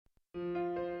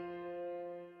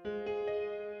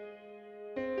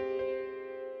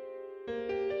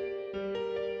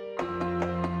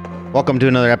Welcome to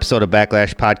another episode of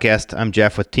Backlash Podcast. I'm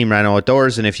Jeff with Team Rhino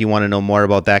Outdoors, and if you want to know more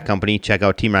about that company, check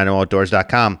out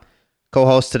teamrhinooutdoors.com.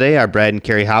 Co-hosts today are Brad and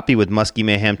Carrie Hoppy with Muskie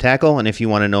Mayhem Tackle, and if you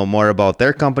want to know more about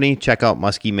their company, check out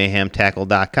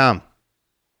muskiemayhemtackle.com.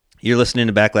 You're listening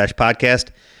to Backlash Podcast.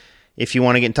 If you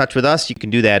want to get in touch with us, you can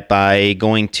do that by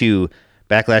going to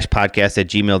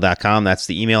backlashpodcast@gmail.com. That's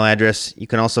the email address. You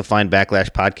can also find Backlash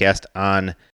Podcast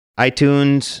on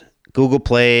iTunes, Google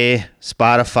Play,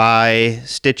 Spotify,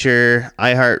 Stitcher,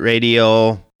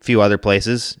 iHeartRadio, a few other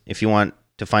places. If you want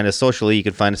to find us socially, you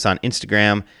can find us on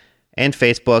Instagram and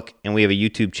Facebook, and we have a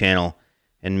YouTube channel.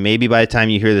 And maybe by the time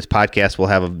you hear this podcast, we'll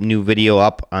have a new video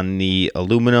up on the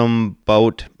aluminum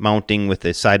boat mounting with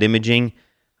the side imaging.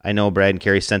 I know Brad and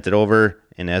Carrie sent it over,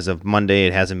 and as of Monday,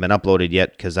 it hasn't been uploaded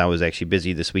yet because I was actually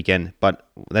busy this weekend, but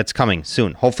that's coming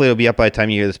soon. Hopefully, it'll be up by the time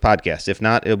you hear this podcast. If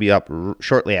not, it'll be up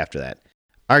shortly after that.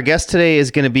 Our guest today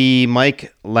is going to be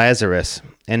Mike Lazarus.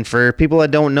 And for people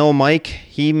that don't know Mike,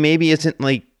 he maybe isn't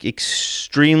like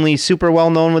extremely super well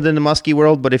known within the muskie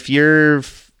world, but if you're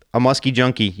a muskie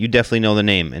junkie, you definitely know the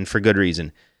name, and for good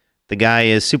reason. The guy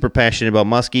is super passionate about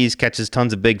muskies, catches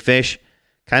tons of big fish,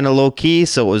 kind of low key,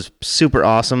 so it was super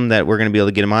awesome that we're going to be able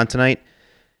to get him on tonight.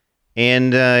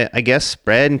 And I guess,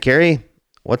 Brad and Carrie,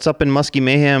 what's up in Muskie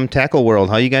Mayhem Tackle world?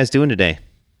 How you guys doing today?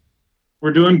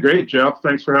 We're doing great, Jeff.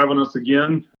 Thanks for having us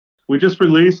again. We just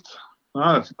released,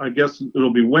 I guess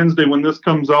it'll be Wednesday when this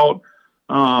comes out.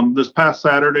 This past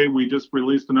Saturday, we just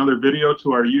released another video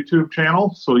to our YouTube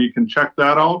channel, so you can check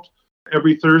that out.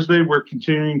 Every Thursday, we're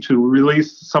continuing to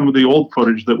release some of the old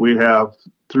footage that we have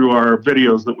through our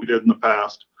videos that we did in the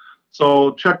past.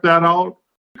 So check that out.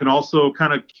 You can also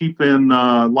kind of keep in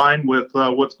line with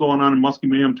what's going on in Muskie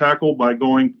Mayhem Tackle by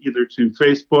going either to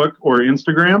Facebook or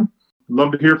Instagram.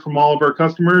 Love to hear from all of our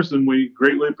customers, and we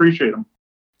greatly appreciate them.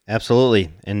 Absolutely.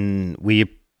 And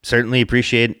we certainly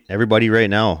appreciate everybody right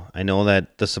now. I know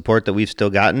that the support that we've still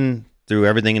gotten through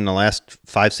everything in the last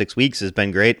 5-6 weeks has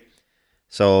been great.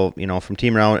 So, you know, from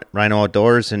Team Rhino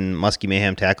Outdoors and Muskie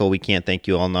Mayhem Tackle, we can't thank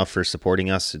you all enough for supporting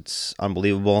us. It's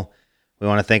unbelievable. We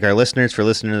want to thank our listeners for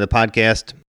listening to the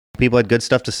podcast. People had good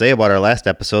stuff to say about our last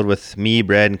episode with me,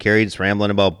 Brad, and Carrie just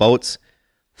rambling about boats.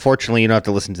 Fortunately, you don't have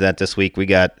to listen to that this week. We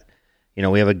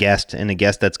have a guest, and a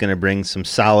guest that's going to bring some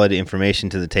solid information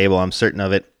to the table. I'm certain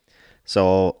of it.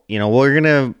 So, you know, we're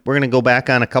gonna go back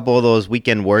on a couple of those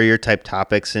weekend warrior type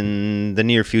topics in the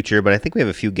near future. But I think we have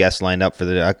a few guests lined up for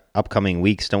the upcoming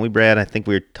weeks, don't we, Brad? I think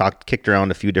we kicked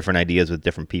around a few different ideas with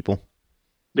different people.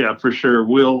 Yeah, for sure.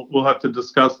 We'll have to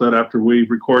discuss that after we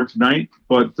record tonight.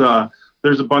 But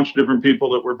there's a bunch of different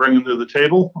people that we're bringing to the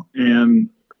table, and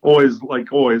always,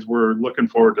 we're looking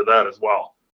forward to that as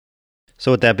well.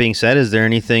 So with that being said, you got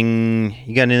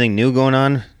anything new going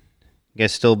on? You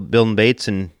guys still building baits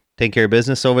and taking care of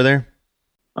business over there?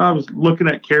 I was looking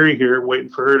at Carrie here, waiting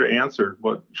for her to answer,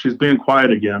 but she's being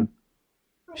quiet again.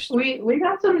 We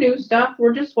got some new stuff.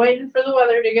 We're just waiting for the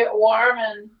weather to get warm,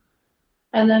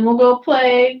 and then we'll go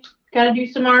play. Got to do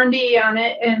some R&D on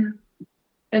it, and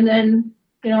then,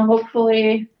 you know,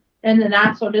 hopefully in the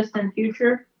not so distant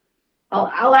future,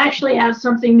 I'll actually have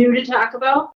something new to talk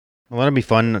about. Well, that'll be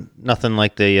fun. Nothing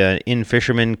like the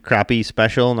in-fisherman crappie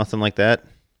special, nothing like that?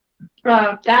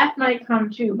 That might come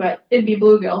too, but it'd be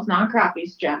bluegills, not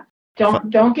crappies, Jeff.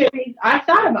 Don't get me. I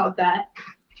thought about that.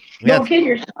 Yeah, don't kid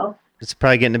yourself. It's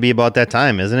probably getting to be about that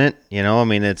time, isn't it? You know, I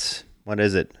mean, what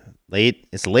is it?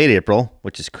 It's late April,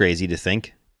 which is crazy to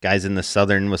think. Guys in the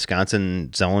southern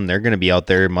Wisconsin zone, they're going to be out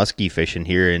there muskie fishing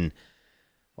here in,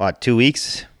 2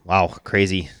 weeks? Wow,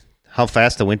 crazy. How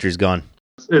fast the winter's gone.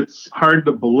 It's hard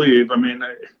to believe. I mean,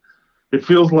 it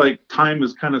feels like time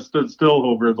has kind of stood still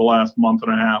over the last month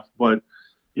and a half, but,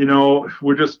 you know,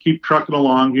 we just keep trucking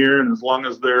along here. And as long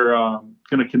as they're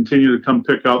going to continue to come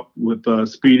pick up with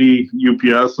Speedy,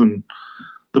 UPS, and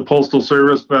the Postal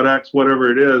Service, FedEx,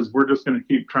 whatever it is, we're just going to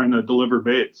keep trying to deliver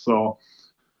baits. So,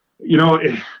 you know,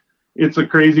 it's a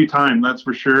crazy time, that's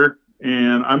for sure.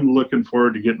 And I'm looking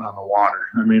forward to getting on the water.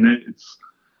 I mean,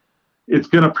 it's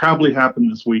going to probably happen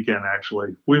this weekend,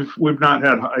 actually. We've not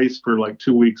had ice for like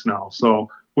 2 weeks now, so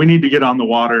we need to get on the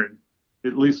water and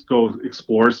at least go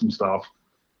explore some stuff.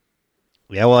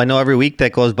 Yeah, well, I know every week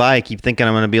that goes by, I keep thinking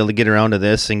I'm going to be able to get around to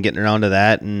this and getting around to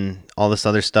that and all this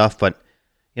other stuff, but,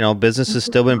 you know, business has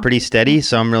still been pretty steady,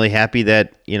 so I'm really happy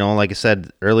that, you know, like I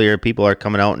said earlier, people are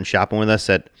coming out and shopping with us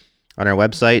on our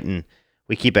website, and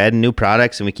we keep adding new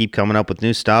products and we keep coming up with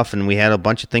new stuff, and we had a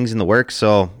bunch of things in the works.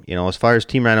 So, you know, as far as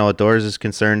Team Rhino Outdoors is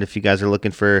concerned, if you guys are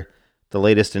looking for the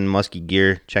latest in muskie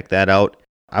gear, check that out.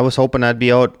 I was hoping I'd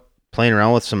be out playing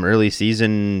around with some early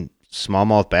season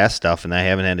smallmouth bass stuff, and I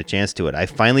haven't had a chance to it. I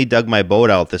finally dug my boat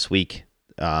out this week.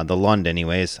 the Lund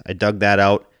anyways. I dug that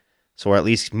out, so we're at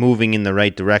least moving in the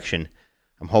right direction.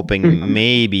 I'm hoping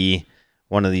maybe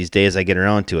one of these days I get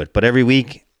around to it. But every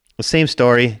week, the same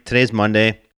story. Today's Monday.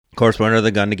 Of course, we're under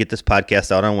the gun to get this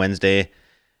podcast out on Wednesday.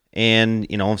 And,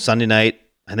 Sunday night,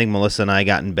 I think Melissa and I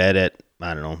got in bed at,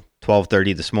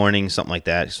 12:30 this morning, something like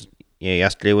that. Yeah,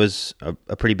 yesterday was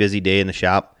a pretty busy day in the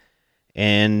shop.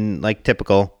 And like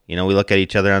typical, we look at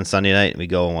each other on Sunday night and we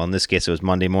go, well, in this case, it was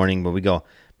Monday morning, but we go,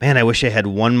 man, I wish I had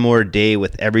one more day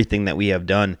with everything that we have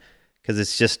done. Because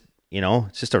it's just,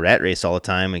 it's just a rat race all the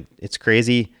time. It's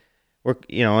crazy.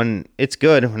 And it's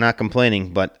good. We're not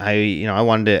complaining, but I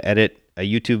wanted to edit a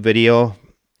YouTube video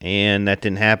and that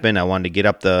didn't happen. I wanted to get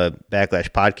up the Backlash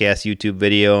Podcast YouTube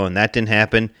video and that didn't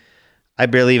happen. I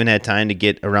barely even had time to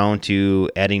get around to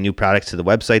adding new products to the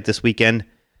website this weekend.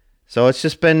 So it's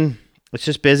just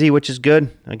busy, which is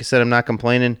good. Like I said, I'm not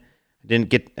complaining. I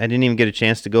didn't even get a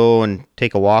chance to go and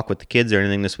take a walk with the kids or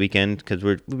anything this weekend because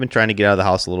we've been trying to get out of the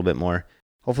house a little bit more.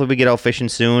 Hopefully we get out fishing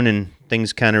soon and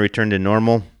things kind of return to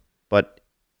normal. But,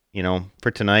 for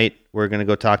tonight, we're going to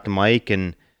go talk to Mike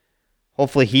and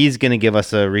hopefully he's going to give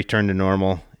us a return to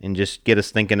normal and just get us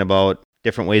thinking about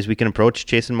different ways we can approach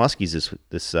chasing muskies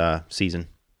this season.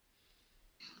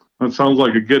 That sounds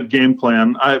like a good game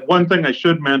plan. One thing I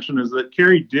should mention is that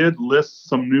Carrie did list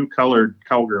some new colored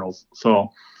cowgirls.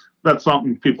 So that's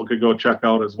something people could go check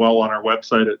out as well on our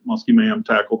website at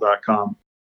muskiemayhemtackle.com.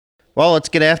 Well, let's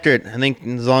get after it. I think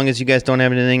as long as you guys don't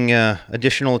have anything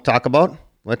additional to talk about,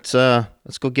 let's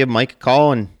go give Mike a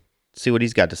call and see what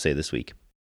he's got to say this week.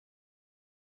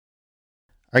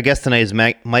 Our guest tonight is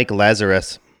Mike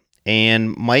Lazarus,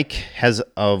 and Mike has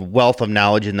a wealth of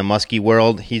knowledge in the muskie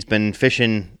world. He's been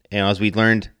fishing, as we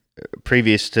learned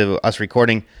previous to us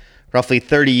recording, roughly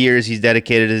 30 years. He's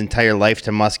dedicated his entire life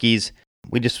to muskies.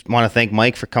 We just want to thank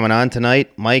Mike for coming on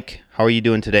tonight. Mike, how are you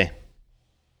doing today?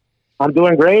 I'm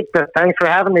doing great. Thanks for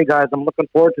having me, guys. I'm looking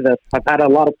forward to this. I've had a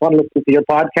lot of fun listening to your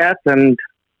podcast and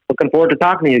looking forward to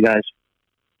talking to you guys.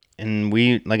 And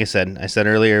like I said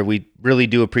earlier, we really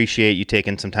do appreciate you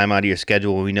taking some time out of your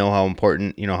schedule. We know how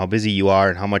important, how busy you are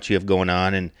and how much you have going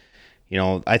on. And,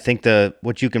 I think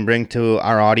what you can bring to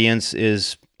our audience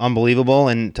is unbelievable.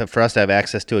 And for us to have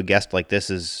access to a guest like this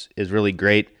is really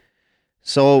great.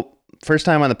 So first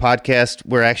time on the podcast,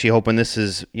 we're actually hoping this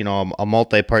is, a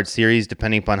multi-part series,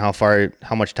 depending upon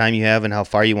how much time you have and how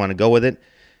far you want to go with it.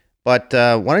 But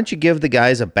why don't you give the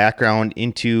guys a background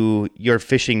into your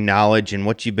fishing knowledge and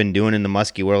what you've been doing in the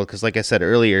muskie world? Because like I said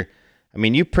earlier,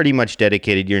 you pretty much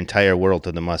dedicated your entire world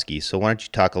to the muskie. So why don't you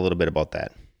talk a little bit about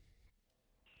that?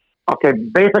 Okay,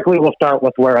 basically we'll start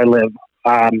with where I live.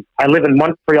 I live in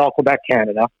Montreal, Quebec,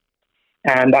 Canada,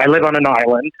 and I live on an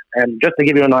island. And just to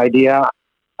give you an idea,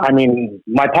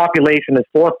 my population is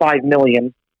 4 or 5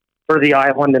 million for the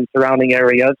island and surrounding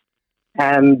areas.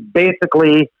 And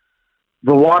basically,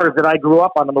 the waters that I grew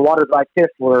up on and the waters that I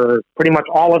fished were pretty much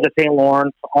all of the St.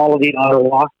 Lawrence, all of the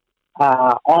Ottawa,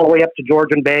 all the way up to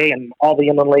Georgian Bay and all the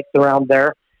inland lakes around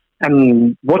there.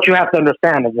 And what you have to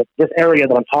understand is that this area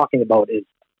that I'm talking about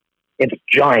it's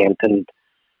giant. And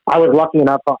I was lucky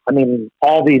enough,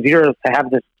 all these years to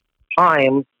have this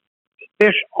time to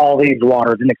fish all these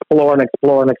waters and explore and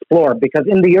explore and explore. Because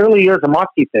in the early years of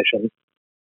muskie fishing,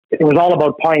 it was all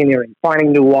about pioneering,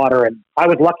 finding new water. And I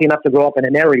was lucky enough to grow up in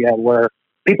an area where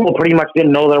people pretty much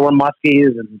didn't know there were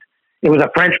muskies. And it was a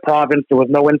French province. There was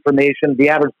no information. The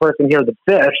average person here that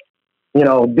fished,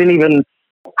 didn't even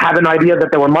have an idea that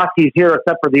there were muskies here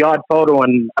except for the odd photo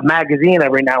in a magazine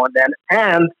every now and then.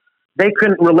 And they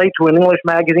couldn't relate to an English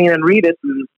magazine and read it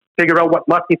and figure out what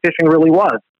muskie fishing really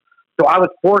was. So I was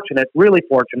fortunate, really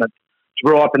fortunate, to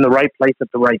grow up in the right place at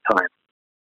the right time.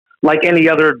 Like any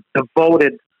other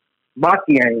devoted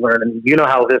muskie angler, and you know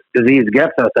how this disease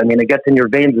gets us. It gets in your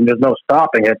veins and there's no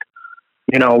stopping it.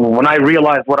 When I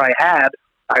realized what I had,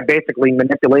 I basically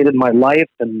manipulated my life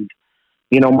and,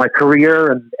 my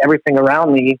career and everything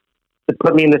around me to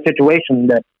put me in the situation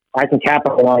that I can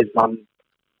capitalize on,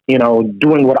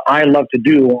 doing what I love to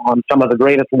do on some of the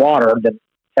greatest water that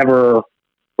ever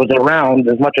was around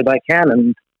as much as I can.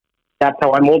 And that's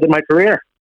how I molded my career.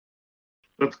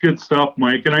 That's good stuff,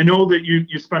 Mike. And I know that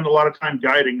you spend a lot of time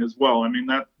guiding as well.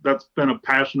 That's been a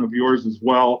passion of yours as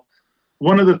well.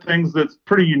 One of the things that's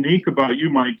pretty unique about you,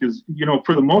 Mike, is,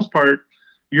 for the most part,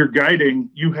 you're guiding,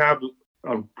 you have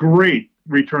a great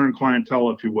return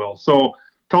clientele, if you will. So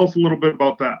tell us a little bit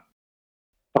about that.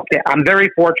 Okay, I'm very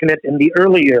fortunate in the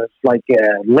early years, like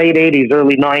late 80s,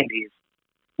 early 90s,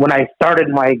 when I started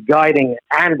my guiding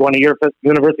and going to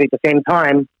university at the same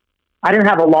time. I didn't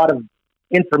have a lot of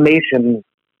information.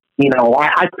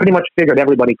 I pretty much figured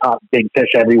everybody caught big fish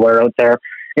everywhere out there.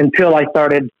 until I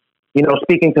started,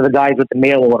 speaking to the guys with the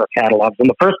mail order catalogs. And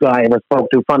the first guy I ever spoke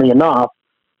to, funny enough,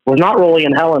 was not Rolly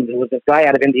and Helens. It was this guy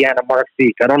out of Indiana, Mark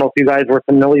Zeke. I don't know if you guys were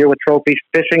familiar with trophy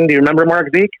fishing. Do you remember Mark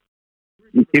Zeke?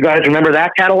 You guys remember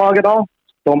that catalog at all?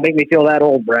 Don't make me feel that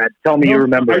old, Brad. Tell me you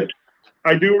remember it.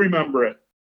 I do remember it.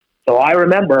 So I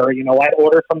remember, I'd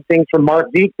order some things from Mark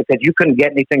Zeke because you couldn't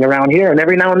get anything around here. And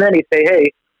every now and then he'd say,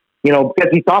 hey, because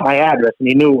he saw my address and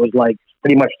he knew it was like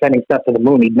pretty much sending stuff to the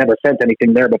moon. He'd never sent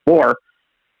anything there before.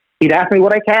 He'd ask me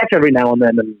what I catch every now and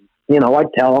then. And,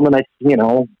 I'd tell him, and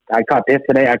I caught this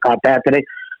today, I caught that today.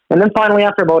 And then finally,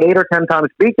 after about 8 or 10 times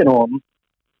speaking to him,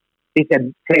 he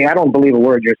said, hey, I don't believe a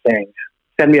word you're saying.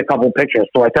 Send me a couple pictures.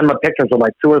 So I sent him pictures of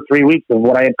like 2 or 3 weeks of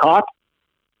what I had caught.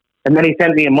 And then he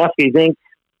sent me a Muskies Inc.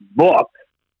 book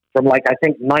from like, I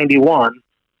think 91.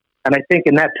 And I think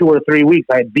in that 2 or 3 weeks,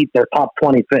 I had beat their top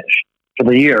 20 fish for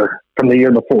the year from the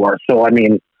year before. So, I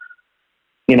mean,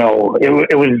 it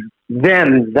was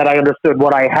then that I understood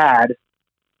what I had.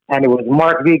 And it was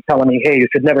Mark Zeke telling me, hey, you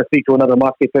should never speak to another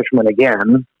muskie fisherman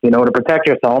again, to protect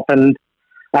yourself. And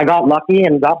I got lucky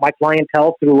and got my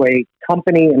clientele through a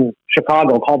company in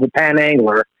Chicago called the Pan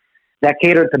Angler that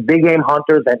catered to big game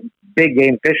hunters and big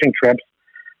game fishing trips.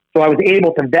 So I was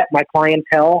able to vet my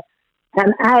clientele.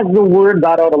 And as the word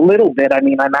got out a little bit, I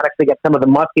managed to get some of the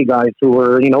muskie guys who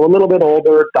were, a little bit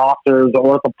older, doctors,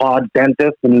 orthopods,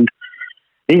 dentists, and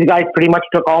these guys pretty much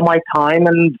took all my time,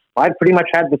 and I've pretty much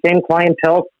had the same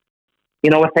clientele.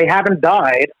 If they haven't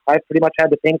died, I've pretty much had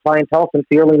the same clientele since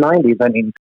the early 90s.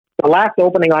 The last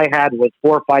opening I had was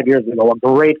 4 or 5 years ago. A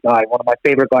great guy, one of my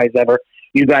favorite guys ever.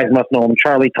 You guys must know him,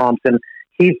 Charlie Thompson.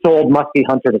 He sold Muskie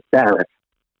Hunter to Starrett.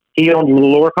 He owned the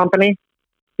lure company.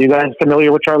 You guys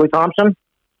familiar with Charlie Thompson?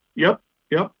 Yep.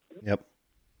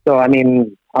 So,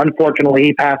 unfortunately,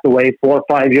 he passed away 4 or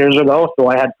 5 years ago. So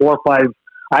I had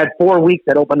 4 weeks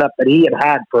that opened up that he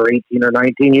had for 18 or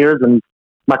 19 years, and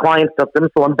my clients took them.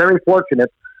 So I'm very fortunate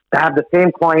to have the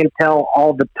same clientele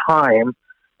all the time.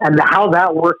 And how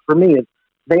that works for me is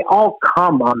they all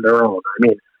come on their own.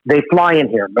 They fly in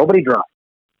here. Nobody drives.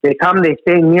 They come, they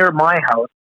stay near my house,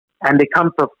 and they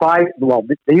come for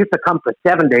they used to come for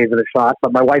 7 days at a shot,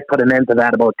 but my wife put an end to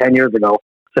that about 10 years ago.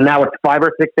 So now it's 5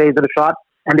 or 6 days at a shot,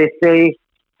 and they stay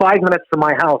 5 minutes from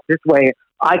my house. This way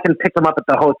I can pick them up at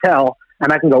the hotel,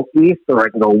 and I can go east, or I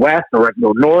can go west, or I can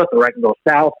go north, or I can go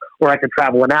south, or I can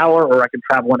travel an hour, or I can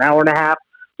travel an hour and a half.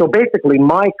 So basically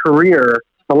my career,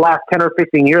 the last 10 or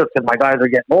 15 years, because my guys are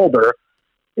getting older,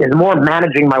 is more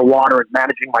managing my water and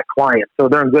managing my clients. So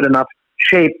they're in good enough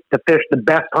shape to fish the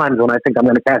best times when I think I'm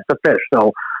going to catch the fish.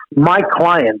 So my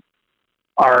clients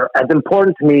are as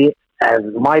important to me as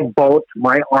my boat,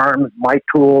 my arms, my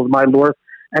tools, my lures.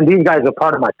 And these guys are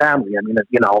part of my family.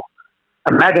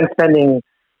 Imagine spending,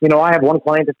 I have one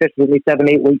client that fishes with me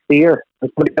 7-8 weeks a year.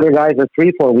 And some of the other guys are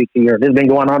 3-4 weeks a year. This has been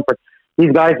going on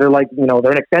these guys are like,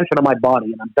 they're an extension of my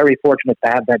body. And I'm very fortunate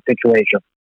to have that situation.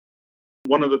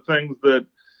 One of the things that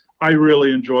I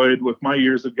really enjoyed with my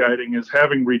years of guiding is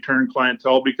having return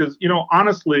clientele because,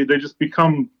 honestly, they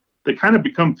kind of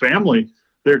become family.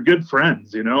 They're good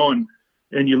friends,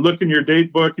 and you look in your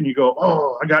date book and you go,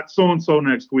 oh, I got so-and-so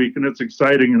next week. And it's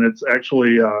exciting. And it's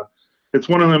actually, it's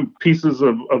one of them pieces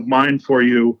of mind for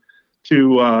you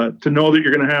to know that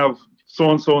you're going to have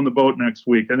so-and-so in the boat next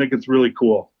week. I think it's really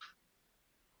cool.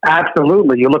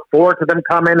 Absolutely. You look forward to them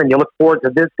coming and you look forward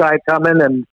to this guy coming,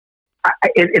 and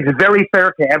it's very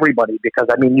fair to everybody because,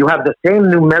 you have the same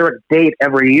numeric date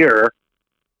every year,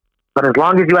 but as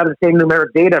long as you have the same numeric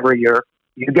date every year,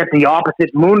 you get the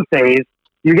opposite moon phase.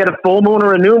 You get a full moon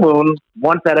or a new moon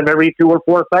once out of every 2 or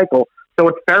 4 cycles. So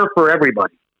it's fair for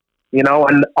everybody, and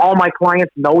all my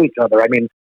clients know each other.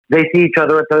 They see each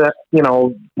other at the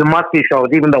muskie shows,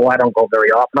 even though I don't go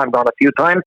very often. I've gone a few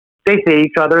times. They see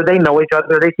each other. They know each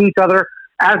other. They see each other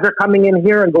as they're coming in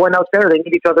here and going out there. They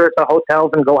meet each other at the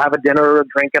hotels and go have a dinner or a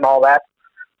drink and all that.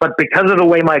 But because of the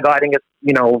way my guiding is,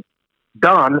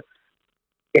 done,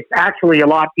 it's actually a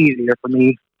lot easier for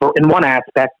me in one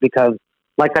aspect because,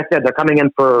 like I said, they're coming in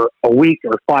for a week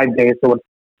or 5 days. So it's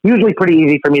usually pretty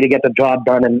easy for me to get the job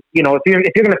done. And, if you're going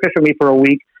to fish with me for a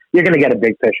week, you're going to get a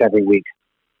big fish every week.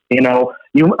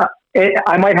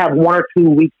 I might have 1 or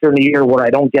 2 weeks during the year where I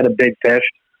don't get a big fish.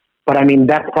 But,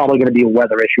 that's probably going to be a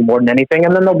weather issue more than anything.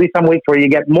 And then there'll be some weeks where you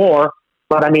get more.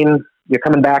 But, you're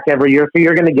coming back every year, so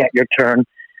you're going to get your turn.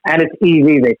 And it's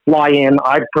easy. They fly in.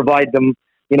 I provide them,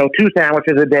 2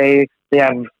 sandwiches a day. They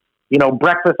have,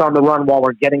 breakfast on the run while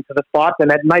we're getting to the spots.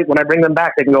 And at night, when I bring them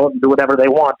back, they can go and do whatever they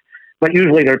want. But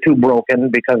usually they're too broken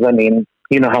because,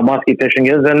 you know how musky fishing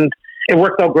is. And it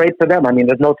works out great for them.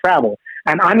 There's no travel.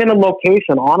 And I'm in a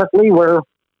location, honestly, where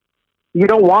you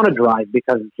don't want to drive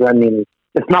because, I mean,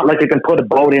 it's not like you can put a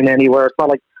boat in anywhere. It's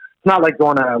not like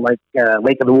going to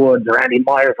Lake of the Woods or Andy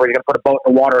Myers where you can put a boat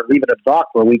in the water and leave it at the dock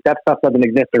for a week. That stuff doesn't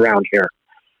exist around here.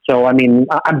 So, I mean,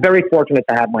 I'm very fortunate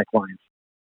to have my clients.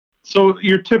 So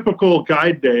your typical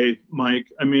guide day, Mike,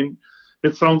 I mean,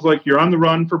 it sounds like you're on the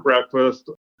run for breakfast.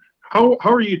 How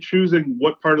are you choosing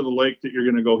what part of the lake that you're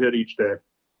going to go hit each day?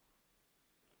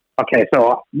 Okay,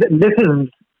 so this is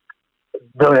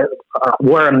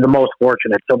where I'm the most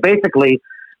fortunate. So basically,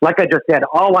 like I just said,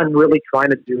 all I'm really trying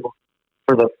to do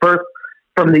for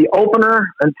from the opener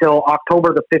until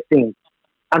October the 15th,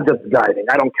 I'm just guiding.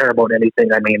 I don't care about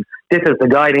anything. I mean, this is the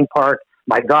guiding part.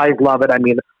 My guys love it. I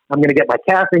mean, I'm going to get my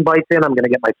casting bites in. I'm going to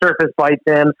get my surface bites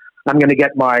in. I'm going to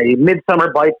get my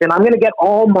midsummer bites in. I'm going to get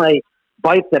all my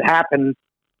bites that happen,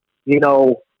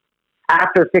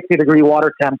 after 60-degree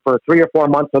water temp for 3 or 4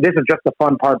 months. So this is just the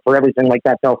fun part for everything like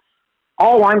that. So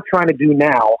all I'm trying to do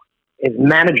now is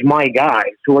manage my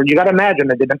guys who are, you got to imagine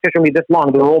that they've been fishing me this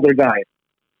long. They're older guys.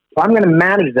 So I'm going to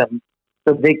manage them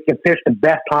so they can fish the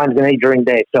best times in any during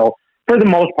day. So for the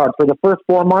most part, for the first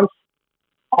 4 months,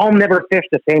 I'll never fish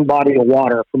the same body of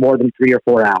water for more than 3 or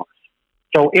 4 hours.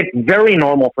 So it's very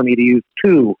normal for me to use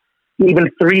 2, even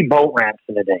 3 boat ramps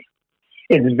in a day.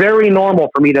 It's very normal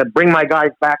for me to bring my guys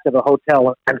back to the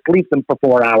hotel and sleep them for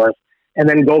 4 hours and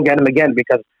then go get them again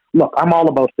because, look, I'm all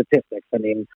about statistics. I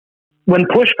mean, when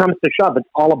push comes to shove, it's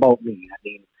all about me. I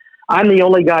mean, I'm the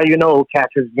only guy who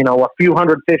catches, a few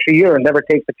hundred fish a year and never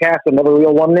takes a cast and never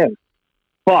reel one in.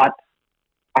 But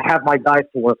I have my guys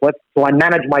to work with, so I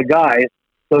manage my guys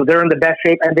so they're in the best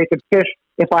shape and they could fish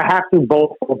if I have to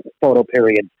both photo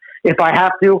periods. If I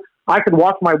have to, I could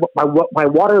watch my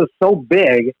water is so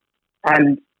big,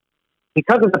 and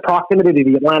because of the proximity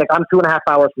to the Atlantic, I'm 2.5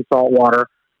 hours from salt water,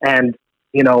 and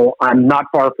I'm not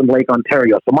far from Lake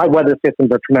Ontario, so my weather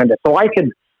systems are tremendous. So I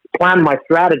can plan my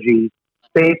strategy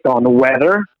based on the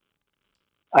weather,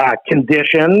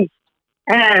 conditions,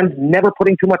 and never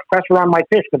putting too much pressure on my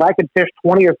fish, because I could fish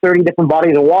 20 or 30 different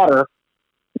bodies of water,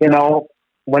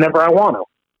 whenever I want to.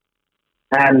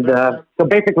 And so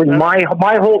basically, my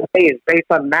whole day is based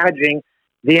on managing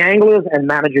the anglers and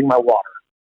managing my water.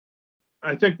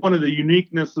 I think one of the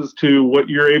uniquenesses to what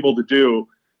you're able to do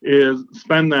is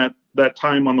spend that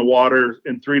time on the water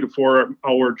in 3 to 4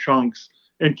 hour chunks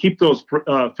and keep those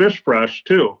fish fresh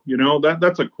too.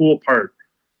 That's a cool part.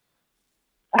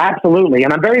 Absolutely.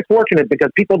 And I'm very fortunate because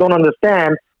people don't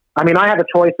understand. I mean, I have a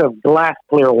choice of glass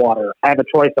clear water. I have a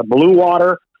choice of blue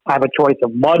water. I have a choice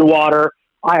of mud water.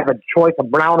 I have a choice of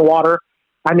brown water.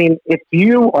 I mean, if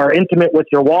you are intimate with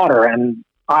your water, and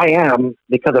I am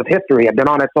because of history, I've been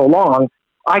on it so long,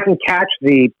 I can catch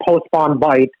the post-spawn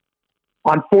bite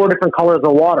on 4 different colors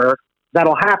of water.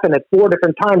 That'll happen at 4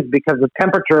 different times because the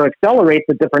temperature accelerates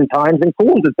at different times and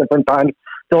cools at different times.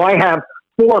 So I have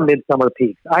 4 midsummer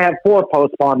peaks. I have 4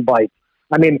 post-spawn bites.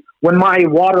 I mean, when my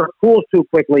water cools too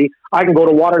quickly, I can go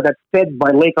to water that's fed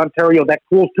by Lake Ontario that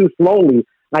cools too slowly.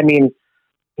 I mean,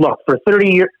 look, for 30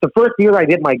 years, the first year I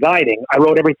did my guiding, I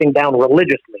wrote everything down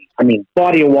religiously. I mean,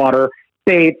 body of water,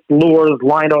 baits, lures,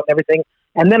 line out, everything.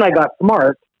 And then I got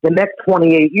smart. The next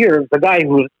 28 years,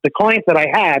 the clients that I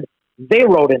had, they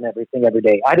wrote in everything every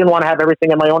day. I didn't want to have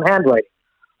everything in my own handwriting.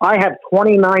 I have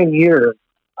 29 years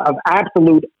of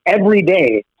absolute every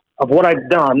day of what I've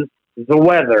done, the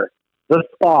weather, the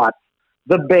spots,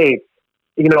 the baits,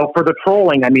 for the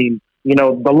trolling. I mean,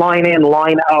 the line in,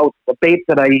 line out, the baits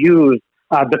that I use,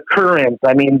 the currents,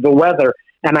 I mean, the weather.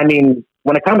 And I mean,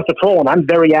 when it comes to trolling, I'm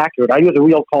very accurate. I use a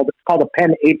reel called a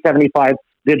Penn 875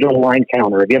 digital line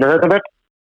counter. Have you ever heard of it?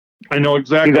 I know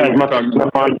exactly. You guys must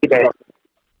have on today.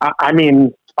 I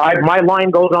mean, my line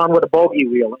goes on with a bogey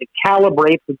wheel. It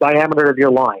calibrates the diameter of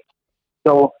your line.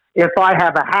 So if I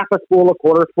have a half a spool, a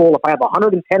quarter spool, if I have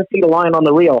 110 feet of line on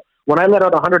the reel, when I let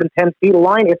out 110 feet of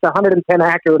line, it's 110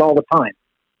 accurate all the time.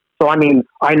 So, I mean,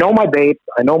 I know my baits,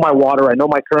 I know my water, I know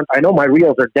my current, I know my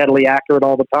reels are deadly accurate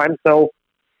all the time. So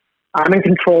I'm in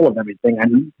control of everything.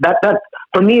 And that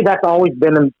for me, that's always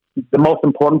been the most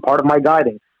important part of my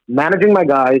guiding. Managing my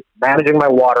guys, managing my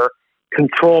water,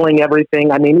 controlling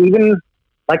everything. I mean, even,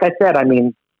 like I said, I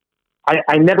mean,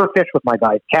 I never fish with my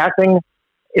guys. Casting,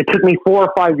 it took me 4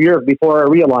 or 5 years before I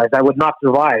realized I would not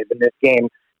survive in this game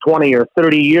 20 or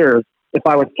 30 years if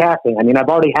I was casting. I mean, I've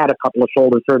already had a couple of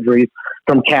shoulder surgeries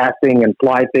from casting and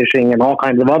fly fishing and all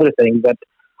kinds of other things, but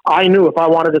I knew if I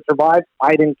wanted to survive,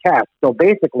 I didn't cast. So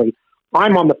basically,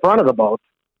 I'm on the front of the boat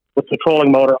with the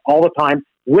trolling motor all the time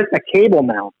with a cable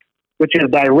mount, which is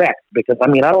direct, because, I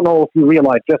mean, I don't know if you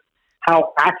realize just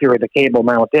how accurate the cable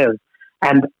mount is.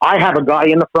 And I have a guy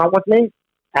in the front with me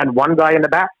and one guy in the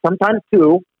back, sometimes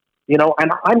 2,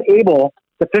 and I'm able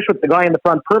to fish with the guy in the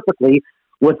front perfectly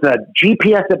with the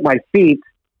GPS at my feet,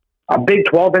 a big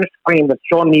 12-inch screen that's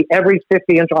showing me every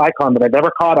 50-inch icon that I've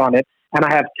ever caught on it, and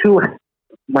I have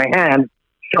my hands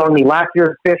showing me last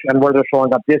year's fish and where they're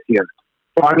showing up this year.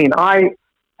 So, I mean, I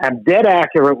am dead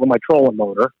accurate with my trolling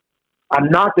motor. I'm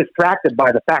not distracted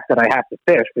by the fact that I have to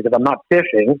fish because I'm not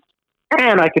fishing,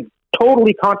 and I could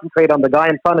totally concentrate on the guy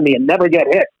in front of me and never get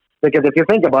hit. Because if you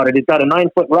think about it, he's got a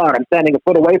 9-foot rod. I'm standing a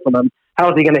foot away from him.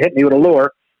 How's he going to hit me with a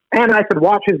lure? And I could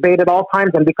watch his bait at all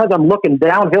times. And because I'm looking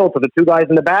downhill to the two guys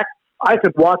in the back, I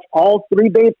could watch all three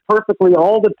baits perfectly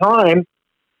all the time,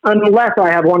 unless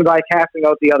I have one guy casting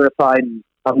out the other side. And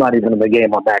I'm not even in the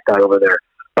game on that guy over there.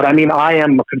 But I mean, I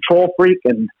am a control freak,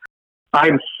 and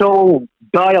I'm so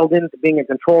dialed into being in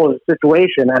control of the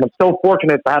situation. And I'm so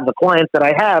fortunate to have the clients that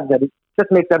I have that it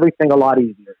just makes everything a lot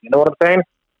easier. You know what I'm saying?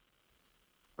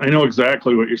 I know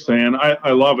exactly what you're saying. I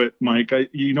love it, Mike.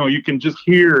 You can just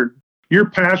hear your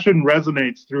passion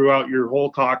resonates throughout your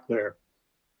whole talk there.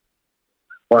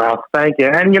 Well, thank you.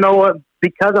 And you know what?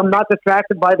 Because I'm not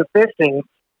distracted by the fishing,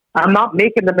 I'm not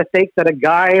making the mistakes that a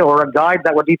guy or a guide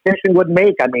that would be fishing would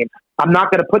make. I mean, I'm not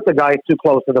going to put the guys too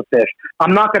close to the fish.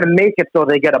 I'm not going to make it so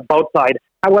they get a boat side.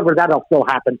 However, that'll still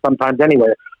happen sometimes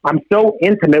anyway. I'm so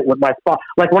intimate with my spot.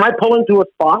 Like when I pull into a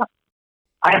spot,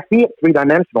 I see it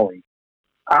three-dimensionally.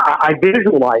 I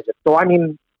visualize it. So, I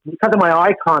mean, because of my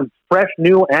icons, fresh,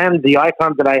 new, and the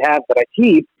icons that I have that I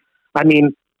keep, I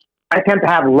mean, I tend to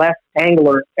have less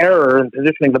angular error in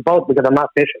positioning the boat because I'm not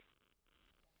fishing.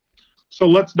 So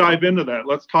let's dive into that.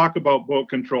 Let's talk about boat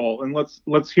control, and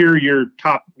let's hear your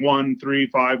top 1, 3,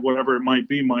 5, whatever it might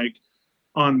be, Mike,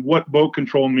 on what boat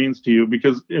control means to you.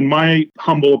 Because in my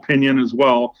humble opinion as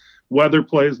well, weather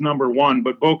plays number 1,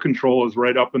 but boat control is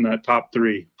right up in that top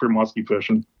 3 for musky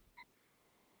fishing.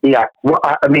 Yeah, well,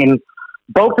 I mean,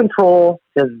 boat control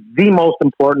is the most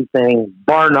important thing,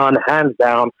 bar none, hands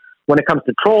down. When it comes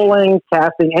to trolling,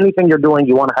 casting, anything you're doing,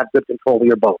 you want to have good control of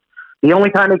your boat. The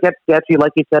only time it gets sketchy,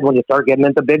 like you said, when you start getting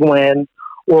into big winds,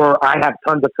 or I have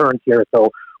tons of current here, so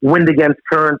wind against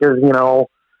current is,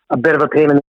 a bit of a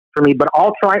pain in the for me, but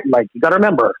I'll try, you got to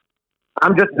remember,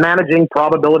 I'm just managing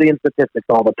probability and statistics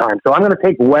all the time. So I'm going to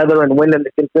take weather and wind into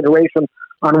consideration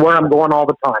on where I'm going all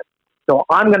the time. So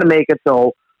I'm going to make it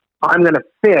so I'm going to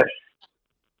fish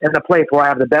in the place where I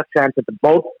have the best chance at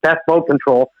the best boat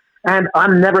control, and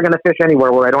I'm never going to fish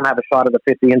anywhere where I don't have a shot at a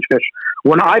 50-inch fish.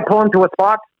 When I pull into a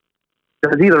spot,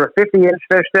 there's either a 50-inch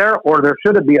fish there, or there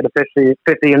should be a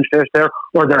 50-inch fish there,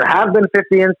 or there have been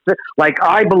 50-inch fish. Like,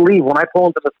 I believe when I pull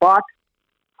into the spot,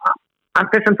 I'm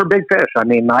fishing for big fish. I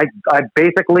mean, I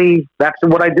basically, that's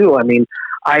what I do. I mean,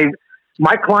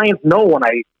 my clients know when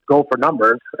I go for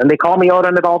numbers, and they call me out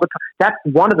on it all the time.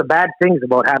 That's one of the bad things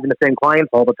about having the same clients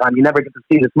all the time. You never get to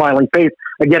see the smiling face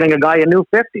of getting a guy a new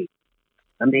 50.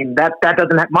 I mean, that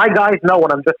doesn't have, my guys know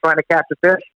when I'm just trying to catch a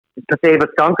fish to save a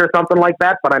skunk or something like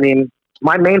that. But I mean,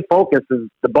 my main focus is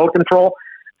the boat control,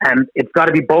 and it's got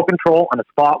to be boat control on a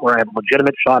spot where I have a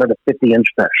legitimate shot at a 50-inch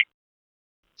fish.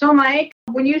 So, Mike,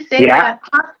 when you say that,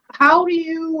 how do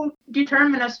you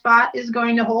determine a spot is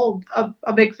going to hold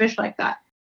a big fish like that?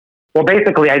 Well,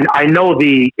 basically, I know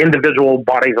the individual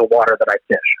bodies of water that I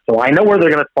fish. So I know where they're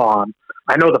going to spawn.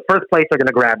 I know the first place they're going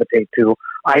to gravitate to.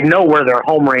 I know where their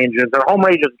home range is. Their home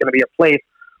range is going to be a place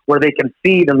where they can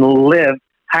feed and live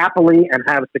happily and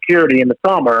have security in the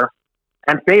summer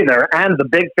and stay there. And the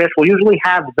big fish will usually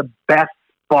have the best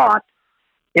spot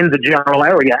in the general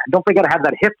area. Don't forget, I have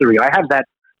that history. I have that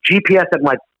GPS at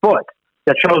my foot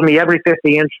that shows me every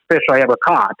 50-inch fish I ever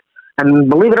caught. And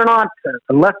believe it or not,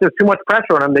 unless there's too much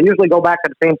pressure on them, they usually go back to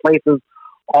the same places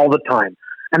all the time.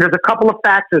 And there's a couple of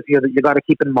factors here that you got to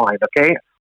keep in mind, okay?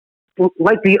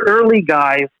 Like the early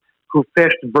guys who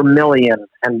fished vermilion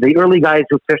and the early guys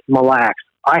who fished Mille Lacs,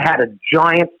 I had a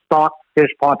giant stock fish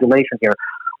population here.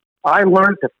 I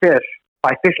learned to fish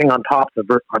by fishing on tops of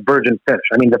virgin fish.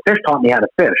 I mean, the fish taught me how to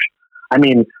fish. I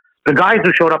mean, the guys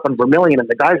who showed up on vermilion and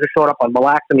the guys who showed up on Mille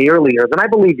Lacs in the early years, and I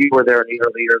believe you were there in the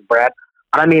early years, Brad.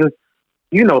 I mean,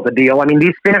 you know the deal. I mean,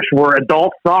 these fish were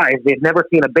adult size. They'd never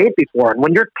seen a bait before. And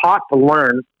when you're taught to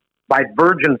learn by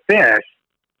virgin fish,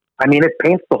 I mean, it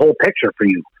paints the whole picture for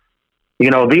you.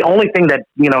 The only thing that,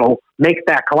 makes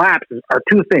that collapse are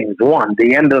two things. One,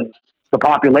 the end of the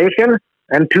population,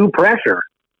 and two, pressure.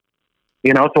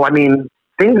 So, I mean,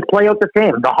 things play out the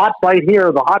same. The hot bite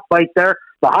here, the hot bite there,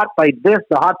 the hot bite this,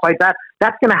 the hot bite that.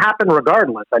 That's going to happen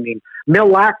regardless. I mean, Mille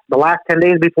Lacs, the last 10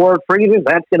 days before it freezes,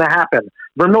 that's going to happen.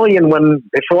 Vermilion, when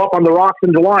they show up on the rocks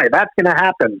in July, that's going to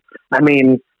happen. I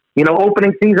mean,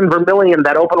 opening season vermilion,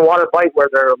 that open water bite where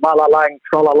they're la-la-lying,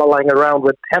 tra-la-la-lying around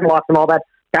with headlocks and all that,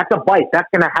 That's a bite. That's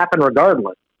going to happen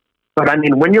regardless. But I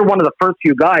mean, when you're one of the first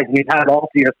few guys and you've had it all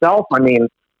to yourself, I mean,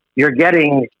 you're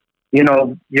getting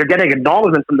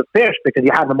acknowledgement from the fish because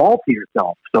you have them all to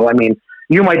yourself. So, I mean,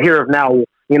 you might hear of now,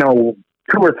 2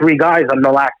 or 3 guys on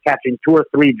Mille Lacs catching 2 or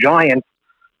 3 giants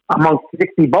amongst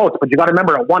 60 boats. But you got to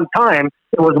remember, at one time,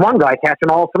 it was one guy catching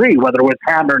all 3, whether it was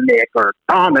Hammernick or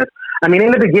Thomas. I mean,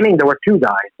 in the beginning, there were 2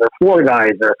 guys or 4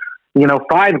 guys or,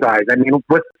 5 guys. I mean,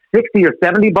 with 60 or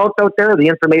 70 boats out there, the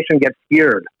information gets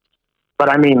skewed. But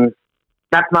I mean,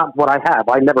 that's not what I have.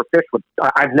 I've never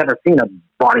seen a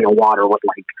body of water with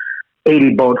like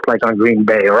 80 boats like on Green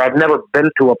Bay, or I've never been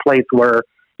to a place where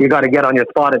you got to get on your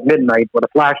spot at midnight with a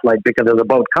flashlight because there's a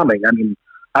boat coming. I mean,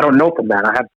 I don't know from that.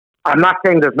 I'm not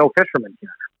saying there's no fishermen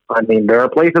here. I mean, there are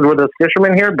places where there's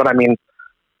fishermen here, but I mean,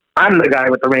 I'm the guy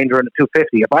with the Ranger and the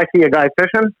 250. If I see a guy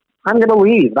fishing, I'm going to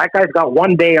leave. That guy's got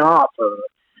one day off,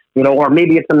 or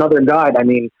maybe it's another guide. I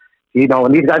mean,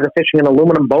 and these guys are fishing in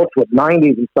aluminum boats with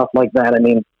 90s and stuff like that. I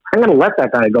mean, I'm going to let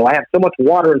that guy go. I have so much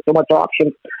water and so much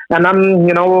options. And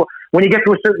when you get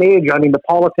to a certain age, I mean, the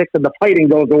politics and the fighting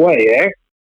goes away, eh?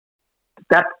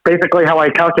 That's basically how I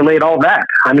calculate all that.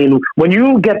 I mean, when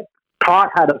you get taught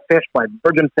how to fish by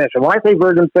virgin fish, and when I say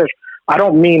virgin fish, I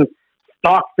don't mean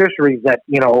stock fisheries that,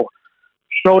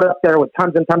 showed up there with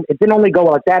tons and tons. It didn't only go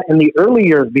like that. In the early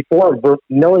years before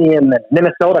Vermilion and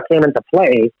Minnesota came into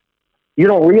play, you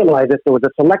don't realize that there was a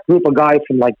select group of guys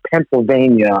from like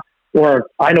Pennsylvania, or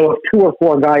I know of 2 or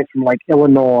 4 guys from like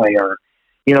Illinois, or,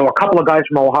 a couple of guys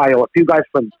from Ohio, a few guys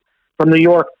from New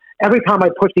York. Every time I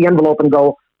push the envelope and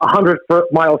go 100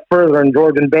 miles further in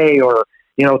Georgian Bay, or,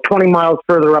 20 miles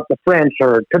further up the French,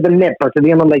 or to the Nip, or to the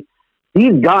Inland Lake,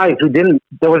 these guys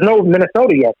there was no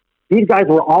Minnesota yet. These guys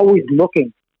were always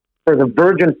looking for the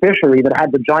virgin fishery that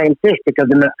had the giant fish, because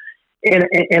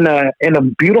in a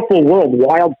beautiful world,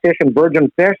 wild fish and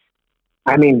virgin fish,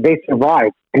 I mean, they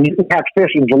survive. And you can catch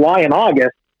fish in July and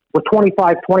August with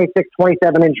 25, 26,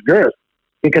 27-inch girths,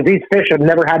 because these fish have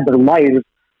never had their lives,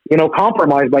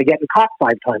 compromised by getting caught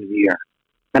 5 times a year.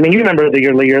 I mean, you remember the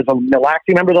early years of Mille Lacs.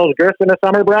 You remember those girths in the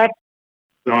summer, Brad?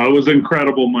 No, it was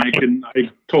incredible, Mike, and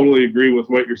I totally agree with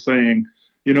what you're saying.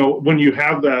 When you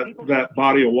have that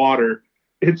body of water,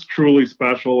 it's truly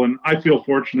special, and I feel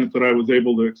fortunate that I was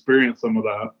able to experience some of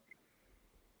that.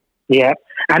 Yeah,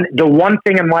 and the one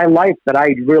thing in my life that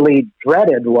I really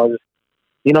dreaded was,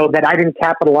 that I didn't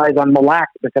capitalize on Mille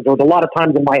Lacs, because there was a lot of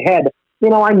times in my head,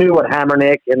 I knew what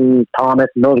Hammernick and Thomas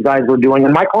and those guys were doing,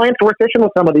 and my clients were fishing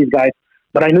with some of these guys,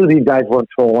 but I knew these guys weren't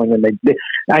trolling, and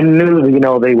I knew,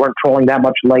 they weren't trolling that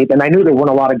much late, and I knew there weren't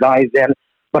a lot of guys in,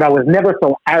 but I was never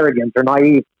so arrogant or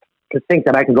naive to think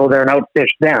that I could go there and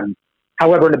outfish them.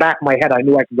 However, in the back of my head, I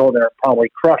knew I could go there and probably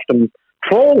crush them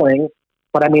trolling.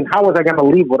 But I mean, how was I going to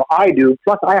leave what I do?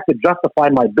 Plus, I have to justify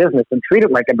my business and treat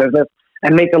it like a business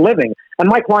and make a living. And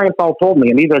my clients all told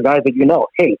me, and these are guys that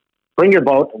hey, bring your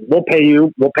boat. We'll pay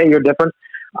you. We'll pay your difference.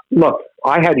 Look,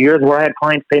 I had years where I had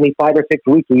clients pay me 5 or 6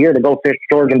 weeks a year to go fish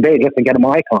Georgian Bay just to get them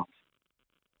icons.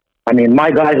 I mean,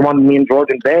 my guys wanted me in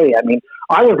Georgian Bay. I mean,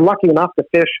 I was lucky enough to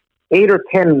fish 8 or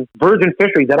 10 virgin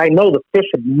fisheries that I know the fish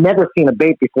had never seen a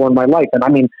bait before in my life. And I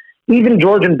mean, even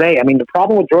Georgian Bay, I mean, the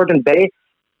problem with Georgian Bay,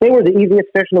 they were the easiest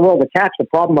fish in the world to catch. The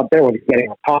problem up there was getting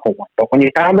on top of one. But when you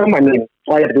found them, I mean,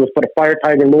 all you had to do was put a fire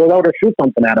tiger lure out or shoot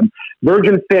something at them.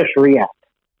 Virgin fish react.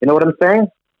 You know what I'm saying?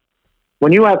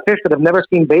 When you have fish that have never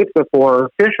seen baits before,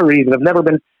 fisheries that have never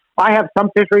been... I have some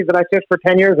fisheries that I fished for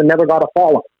 10 years and never got a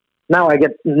follow. Now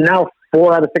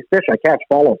 4 out of 6 fish I catch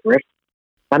follow fish.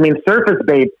 I mean, surface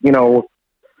baits,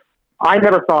 I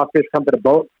never saw a fish come to the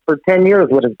boat for 10 years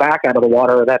with his back out of the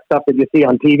water, or that stuff that you see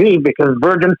on TV, because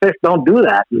virgin fish don't do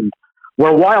that. And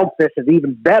where wild fish is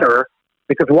even better,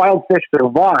 because wild fish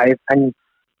survive, and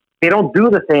they don't do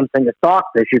the same thing as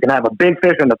stockfish. You can have a big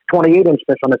fish and a 28-inch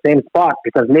fish on the same spot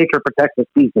because nature protects the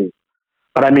species.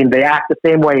 But, I mean, they act the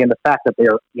same way in the fact that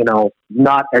they're,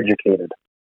 not educated.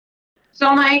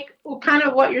 So, Mike, kind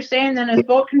of what you're saying then is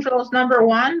boat control is number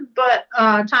 1, but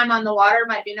time on the water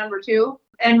might be number 2,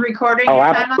 and recording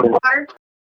your time on the water?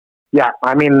 Yeah,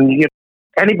 I mean,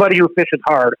 anybody who fishes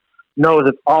hard knows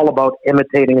it's all about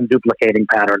imitating and duplicating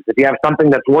patterns. If you have something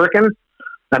that's working,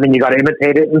 I mean, you got to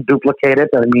imitate it and duplicate it.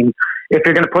 I mean, if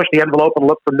you're going to push the envelope and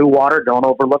look for new water, don't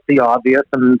overlook the obvious.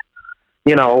 And,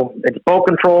 it's boat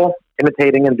control,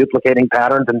 imitating and duplicating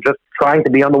patterns, and just trying to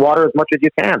be on the water as much as you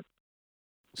can.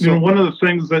 So, one of the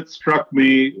things that struck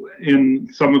me in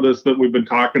some of this that we've been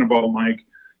talking about, Mike,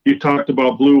 you talked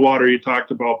about blue water, you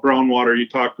talked about brown water, you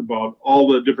talked about all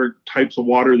the different types of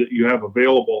water that you have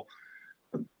available.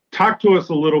 Talk to us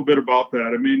a little bit about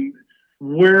that. I mean,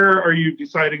 where are you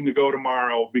deciding to go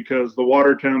tomorrow? Because the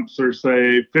water temps are,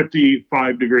 say,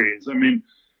 55 degrees. I mean,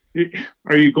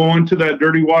 are you going to that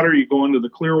dirty water? Are you going to the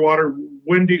clear water?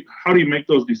 How do you make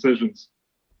those decisions?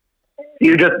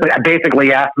 You just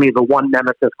basically asked me the one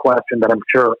nemesis question that I'm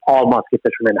sure all muskie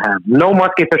fishermen have. No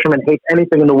muskie fisherman hates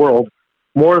anything in the world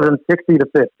more than 60 to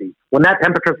 50. When that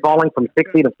temperature is falling from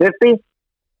 60 to 50,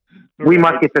 we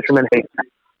muskie fishermen hate that.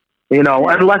 You know,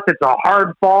 unless it's a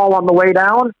hard fall on the way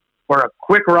down or a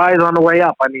quick rise on the way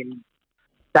up. I mean,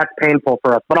 that's painful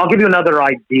for us. But I'll give you another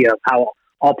idea of how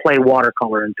I'll play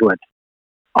watercolor into it.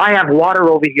 I have water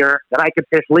over here that I could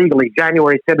fish legally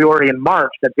January, February, and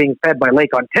March that's being fed by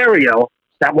Lake Ontario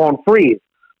that won't freeze.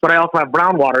 But I also have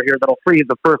brown water here that'll freeze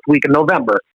the first week in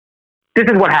November.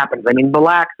 This is what happens. I mean,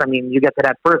 relax. I mean, you get to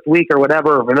that first week or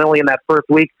whatever, or vermilion that first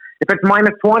week. If it's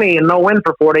minus 20 and no wind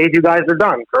for 4 days, you guys are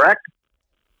done, correct?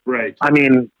 Right. I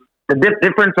mean, the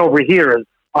difference over here is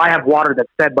I have water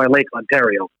that's fed by Lake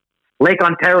Ontario. Lake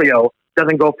Ontario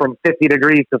doesn't go from 50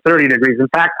 degrees to 30 degrees. In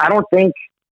fact, I don't think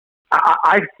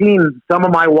I've seen some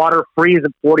of my water freeze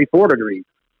at 44 degrees,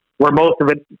 where most of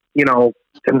it, you know,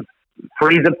 can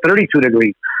freeze at 32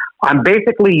 degrees. I'm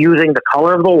basically using the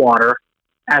color of the water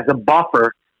as a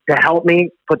buffer to help me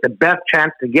put the best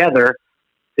chance together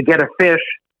to get a fish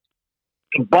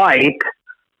to bite,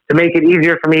 to make it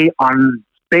easier for me on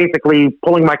basically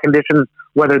pulling my conditions,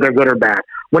 whether they're good or bad.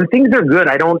 When things are good,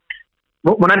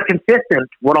 when I'm consistent,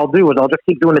 what I'll do is I'll just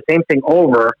keep doing the same thing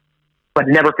over, but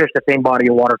never fish the same body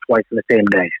of water twice in the same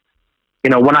day. You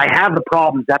know, when I have the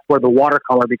problems, that's where the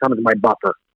watercolor becomes my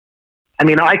buffer. I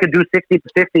mean, I could do 60 to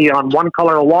 50 on one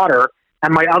color of water,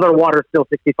 and my other water is still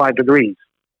 65 degrees.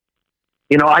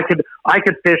 You know, I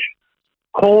could fish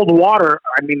cold water.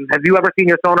 I mean, have you ever seen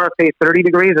your sonar say 30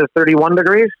 degrees or 31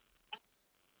 degrees?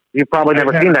 You've probably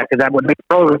never seen that because that would be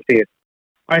frozen to you.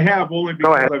 I have, only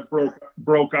because I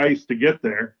broke ice to get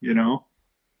there, you know?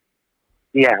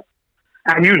 Yeah.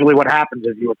 And usually what happens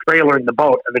is you're trailering the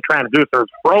boat and the transducer is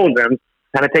frozen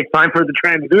and it takes time for the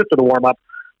transducer to warm up.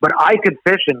 But I could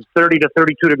fish in 30 to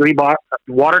 32 degree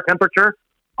water temperature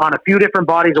on a few different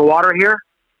bodies of water here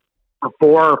for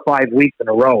 4 or 5 weeks in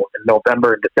a row in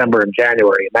November and December and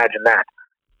January. Imagine that.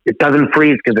 It doesn't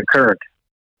freeze because of current.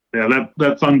 Yeah,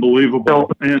 that's unbelievable. So,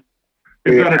 and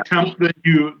is that a temp that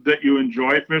you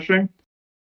enjoy fishing?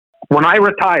 When I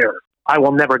retire, I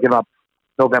will never give up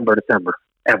November, December,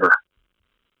 ever.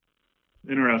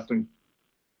 Interesting.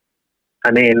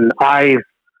 I mean,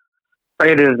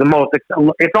 it is the most,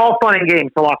 it's all fun and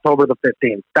games till October the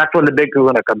 15th. That's when the big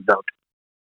kahuna comes out.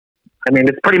 I mean,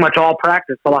 it's pretty much all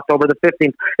practice till October the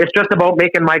 15th. It's just about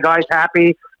making my guys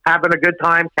happy, having a good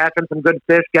time, catching some good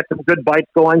fish, get some good bites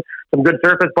going, some good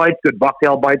surface bites, good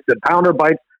bucktail bites, good pounder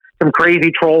bites, some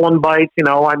crazy trolling bites, you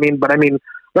know. I mean,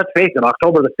 let's face it,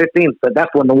 October the 15th, that's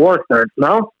when the war starts,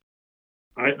 no?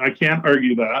 I can't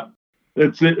argue that.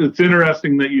 It's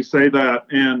interesting that you say that,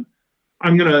 and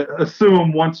I'm going to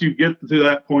assume once you get to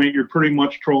that point, you're pretty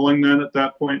much trolling then at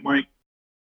that point, Mike?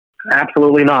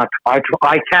 Absolutely not. I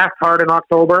cast hard in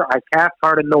October. I cast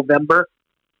hard in November.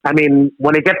 I mean,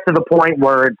 when it gets to the point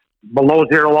where it's below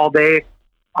zero all day,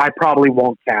 I probably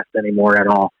won't cast anymore at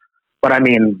all. But I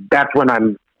mean, that's when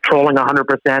I'm trolling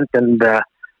 100%, and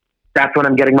that's when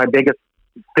I'm getting my biggest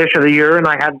fish of the year. And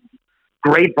I have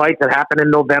great bites that happen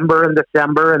in November and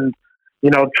December. And,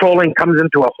 you know, trolling comes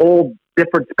into a whole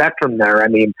different spectrum there. I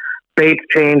mean, baits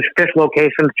change, fish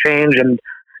locations change, and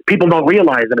people don't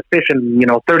realize that a fish in,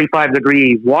 35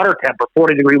 degree water temp or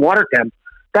 40 degree water temp,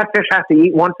 that fish has to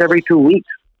eat once every 2 weeks.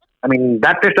 I mean,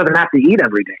 that fish doesn't have to eat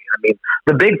every day. I mean,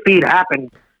 the big feed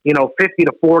happens, 50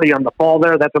 to 40 on the fall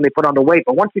there. That's when they put on the weight.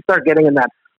 But once you start getting in that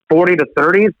 40 to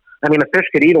 30s, I mean, a fish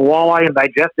could eat a walleye and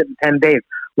digest it in 10 days.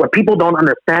 What people don't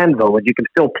understand, though, is you can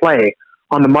still play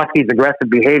on the muskie's aggressive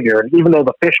behavior. And even though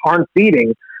the fish aren't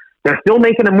feeding, they're still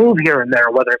making a move here and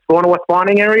there, whether it's going to a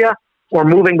spawning area or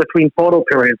moving between photo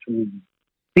periods from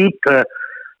deep to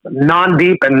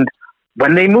non-deep. And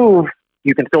when they move,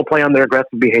 you can still play on their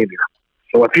aggressive behavior.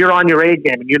 So if you're on your A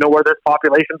game and you know where there's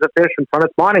populations of fish in front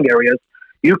of spawning areas,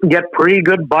 you can get pretty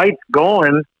good bites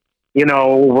going,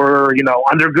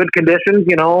 under good conditions,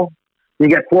 you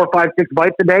get 4, 5, 6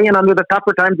 bites a day, and under the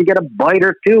tougher times, you get a bite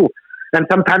or two. And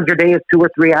sometimes your day is 2 or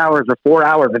 3 hours or 4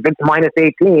 hours. If it's minus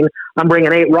 18, I'm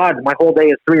bringing 8 rods. My whole day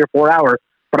is 3 or 4 hours,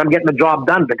 but I'm getting the job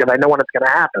done because I know when it's going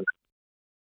to happen.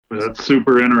 That's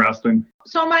super interesting.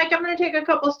 So, Mike, I'm going to take a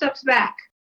couple steps back.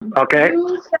 Okay.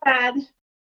 You said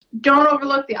don't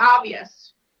overlook the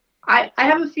obvious. I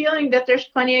have a feeling that there's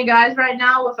plenty of guys right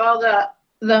now with all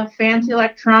the fancy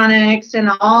electronics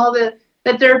and all that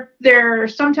they're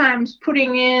sometimes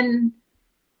putting in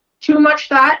too much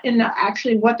thought into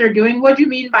actually what they're doing. What do you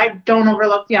mean by don't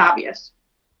overlook the obvious?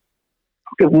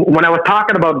 When I was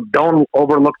talking about don't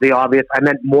overlook the obvious, I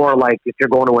meant more like if you're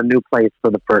going to a new place for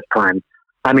the first time.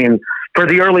 I mean, for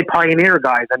the early pioneer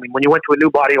guys, I mean, when you went to a new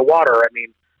body of water, I mean,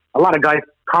 a lot of guys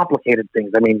complicated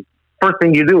things. I mean, first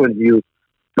thing you do is you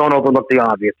don't overlook the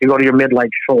obvious. You go to your midlight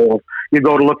shoals. You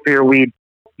go to look for your weed.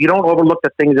 You don't overlook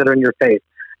the things that are in your face.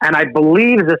 And I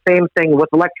believe the same thing with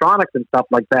electronics and stuff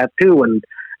like that too,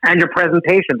 and your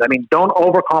presentations. I mean, don't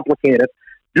overcomplicate it.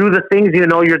 Do the things you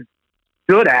know you're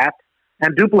good at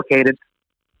and duplicate it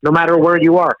no matter where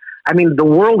you are. I mean, the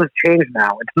world has changed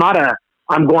now. It's not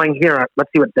I'm going here, let's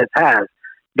see what this has.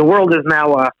 The world is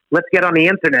now let's get on the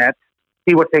internet,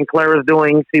 see what St. Clair is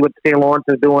doing, see what St. Lawrence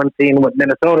is doing, seeing what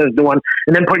Minnesota is doing,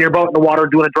 and then putting your boat in the water,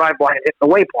 doing a drive-by and hitting the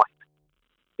waypoint.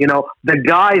 You know, the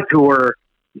guys who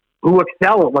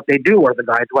excel at what they do are the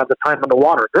guys who have the time in the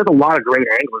water. There's a lot of great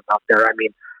anglers out there. I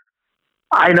mean,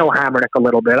 I know Hammernick a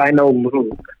little bit. I know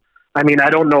Luke. I mean, I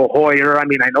don't know Hoyer. I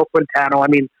mean, I know Quintano. I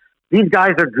mean, these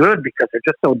guys are good because they're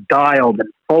just so dialed and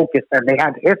focused, and they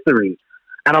have history.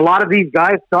 And a lot of these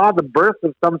guys saw the birth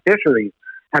of some fisheries.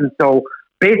 And so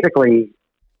basically,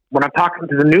 when I'm talking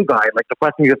to the new guy, like the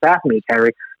question you just asked me,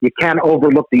 Terry, you can't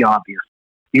overlook the obvious.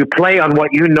 You play on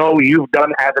what you know you've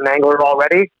done as an angler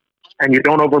already, and you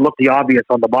don't overlook the obvious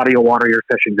on the body of water you're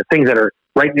fishing, the things that are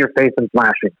right in your face and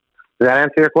flashing. Does that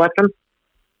answer your question?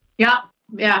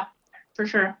 Yeah, for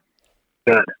sure.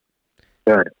 Good.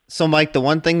 So, Mike, the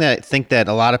one thing that I think that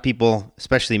a lot of people,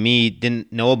 especially me,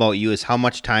 didn't know about you is how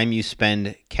much time you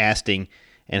spend casting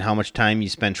and how much time you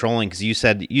spend trolling. Because you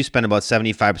said you spend about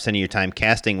 75% of your time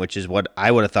casting, which is what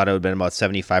I would have thought it would have been about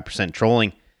 75% trolling.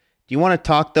 Do you want to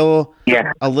talk, though,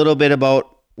 a little bit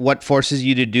about what forces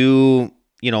you to do,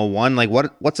 one, like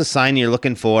what's a sign you're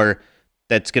looking for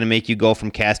that's going to make you go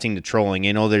from casting to trolling?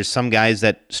 There's some guys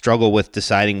that struggle with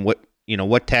deciding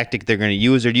what tactic they're going to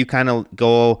use, or do you kind of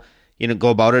go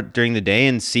about it during the day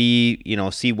and see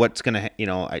what's going to,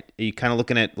 are you kind of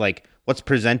looking at like what's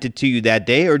presented to you that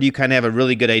day, or do you kind of have a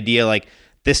really good idea, like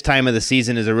this time of the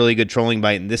season is a really good trolling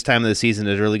bite and this time of the season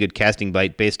is a really good casting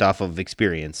bite based off of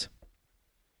experience?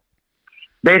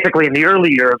 Basically, in the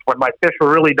early years when my fish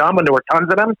were really dumb and there were tons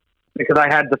of them, because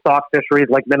I had the stock fisheries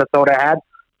like Minnesota had,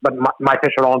 but my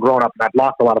fish are all grown up and I've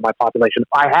lost a lot of my population.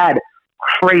 I had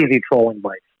crazy trolling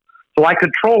bites. So I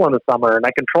could troll in the summer and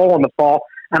I can troll in the fall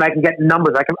and I can get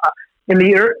numbers. I can, in the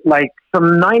year, like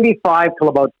from 95 till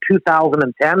about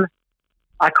 2010,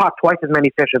 I caught twice as many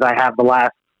fish as I have the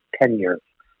last 10 years.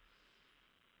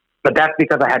 But that's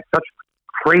because I had such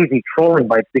crazy trolling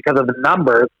bites because of the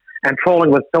numbers, and trolling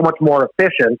was so much more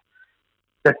efficient.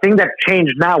 The thing that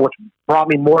changed now, which brought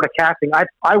me more to casting,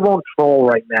 I won't troll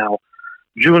right now,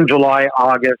 June, July,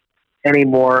 August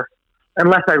anymore,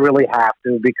 unless I really have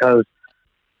to, because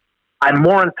I'm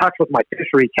more in touch with my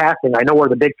fishery casting. I know where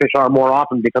the big fish are more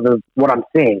often because of what I'm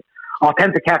seeing. I'll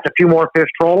tend to catch a few more fish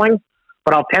trolling,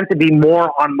 but I'll tend to be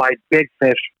more on my big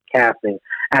fish casting.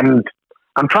 And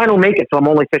I'm trying to make it so I'm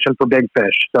only fishing for big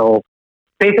fish. So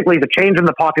basically the change in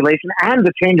the population and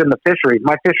the change in the fisheries,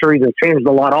 my fisheries have changed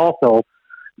a lot also,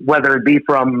 whether it be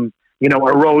from,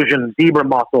 erosion, zebra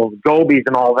mussels, gobies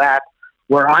and all that,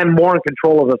 where I'm more in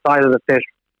control of the size of the fish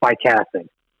by casting.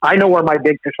 I know where my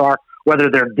big fish are,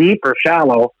 whether they're deep or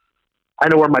shallow. I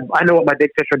know what my big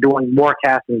fish are doing more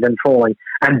casting than trolling.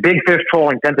 And big fish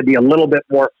trolling tend to be a little bit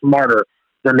more smarter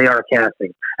than they are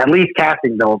casting. At least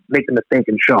casting, though, make the mistake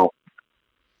and show.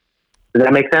 Does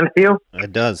that make sense to you?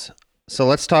 It does. So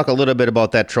let's talk a little bit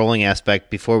about that trolling aspect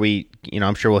before we,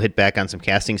 I'm sure we'll hit back on some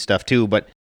casting stuff too. But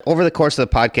over the course of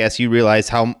the podcast, you realize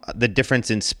how the difference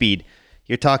in speed.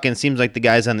 You're talking, seems like the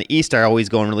guys on the East are always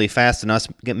going really fast, and us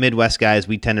Midwest guys,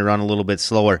 we tend to run a little bit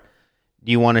slower.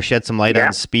 Do you want to shed some light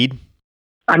on speed?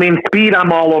 I mean, speed,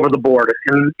 I'm all over the board.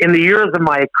 In the years of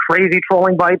my crazy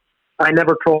trolling bites, I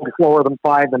never trolled slower than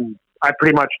 5, and I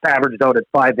pretty much averaged out at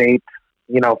 5.8,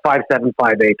 5.7,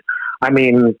 5.8. I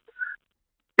mean,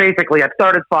 basically, I'd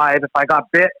start at 5. If I got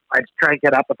bit, I'd crank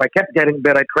it up. If I kept getting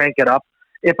bit, I'd crank it up.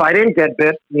 If I didn't get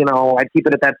bit, I'd keep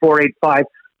it at that 4.85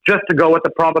 just to go with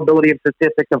the probability and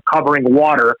statistics of covering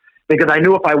water, because I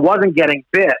knew if I wasn't getting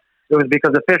bit, it was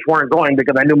because the fish weren't going,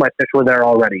 because I knew my fish were there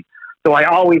already. So I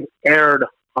always erred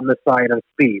on the side of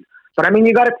speed. But I mean,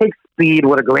 you got to take speed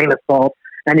with a grain of salt,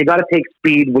 and you got to take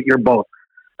speed with your boat,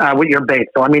 with your bait.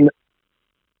 So I mean,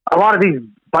 a lot of these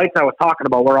bites I was talking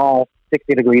about were all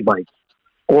 60-degree bites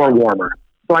or warmer.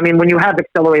 So I mean, when you have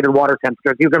accelerated water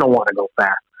temperatures, you're going to want to go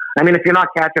fast. I mean, if you're not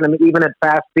catching them even at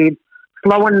fast speed,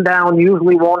 slowing down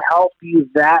usually won't help you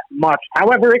that much.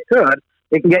 However, it could.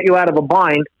 It can get you out of a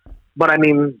bind. but I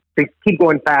mean, they keep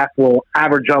going fast will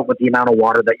average out with the amount of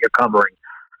water that you're covering.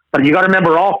 But you got to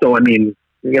remember also, I mean,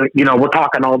 you know, we're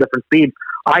talking all different speeds.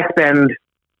 I spend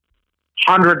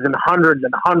hundreds and hundreds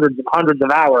and hundreds and hundreds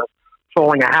of hours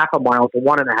trolling a half a mile to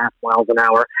 1.5 miles an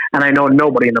hour, and I know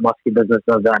nobody in the muskie business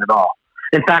does that at all.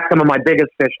 In fact, some of my biggest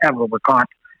fish ever were caught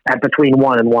at between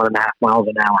 1 and 1.5 miles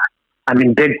an hour. I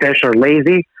mean, big fish are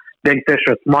lazy, big fish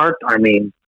are smart. I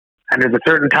mean, and there's a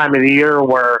certain time of the year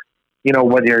where, you know,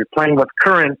 whether you're playing with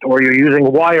current or you're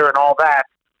using wire and all that,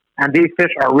 and these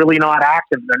fish are really not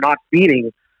active, they're not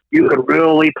feeding, you could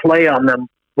really play on them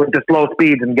with the slow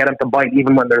speeds and get them to bite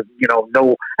even when there's, you know,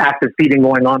 no active feeding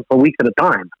going on for weeks at a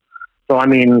time. So, I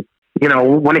mean, you know,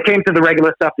 when it came to the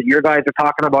regular stuff that your guys are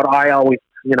talking about, I always,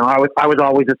 you know, I was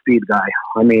always a speed guy.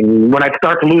 I mean, when I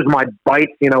start to lose my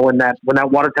bites, you know, when that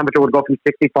water temperature would go from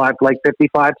 65 to like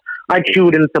 55, I'd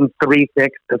shoot in some 3.6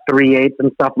 to 3.8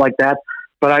 and stuff like that.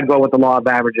 But I'd go with the law of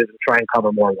averages and try and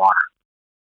cover more water.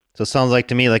 So it sounds like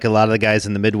to me like a lot of the guys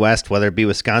in the Midwest, whether it be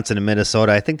Wisconsin and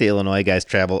Minnesota, I think the Illinois guys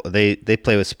they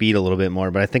play with speed a little bit more,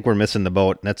 but I think we're missing the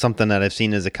boat. And that's something that I've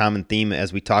seen as a common theme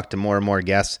as we talk to more and more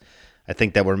guests. I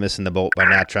think that we're missing the boat by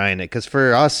not trying it. Because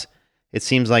for us, it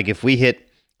seems like if we hit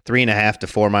 3.5 to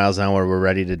 4 miles an hour, we're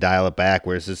ready to dial it back.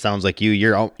 Whereas it sounds like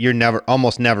you're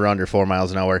almost never under 4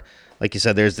 miles an hour. Like you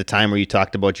said, there's the time where you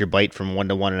talked about your bite from 1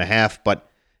 to 1.5, but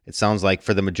it sounds like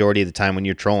for the majority of the time when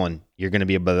you're trolling, you're going to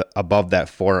be above that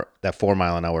 4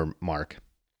 mile an hour mark.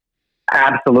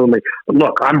 Absolutely.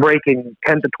 Look, I'm breaking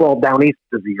 10 to 12 down east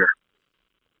this year.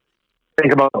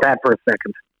 Think about that for a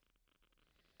second.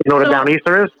 You know what a down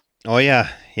easter is? Oh yeah.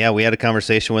 We had a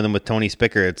conversation with him with Tony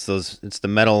Spicker. It's the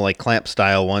metal like clamp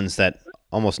style ones that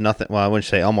almost nothing. Well, I wouldn't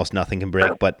say almost nothing can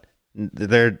break, but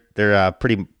they're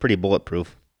pretty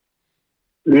bulletproof.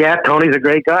 Yeah, Tony's a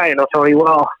great guy. I know Tony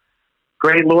well.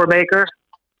 Great lure maker.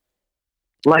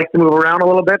 Likes to move around a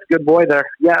little bit. Good boy there.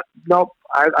 Yeah, nope.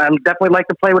 I definitely like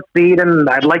to play with speed, and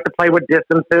I'd like to play with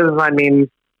distances. I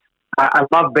mean, I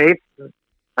love baits.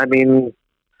 I mean,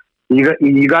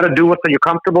 you got to do what you're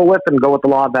comfortable with and go with the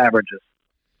law of averages.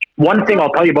 One thing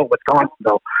I'll tell you about Wisconsin,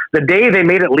 though, the day they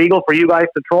made it legal for you guys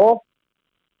to troll,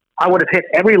 I would have hit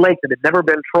every lake that had never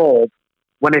been trolled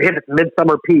when it hit its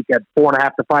midsummer peak at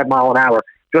 4.5 to 5 mile an hour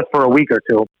just for a week or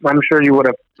two. I'm sure you would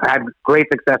have had great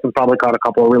success and probably caught a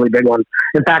couple of really big ones.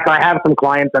 In fact, I have some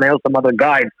clients and I know some other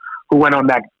guides who went on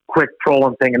that quick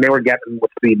trolling thing and they were getting with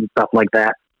speed and stuff like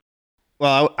that.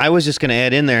 Well, I was just going to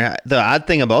add in there, the odd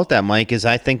thing about that, Mike, is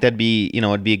I think it'd be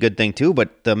a good thing too,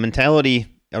 but the mentality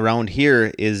around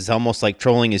here is almost like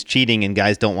trolling is cheating and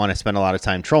guys don't want to spend a lot of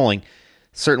time trolling.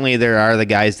 Certainly there are the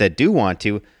guys that do want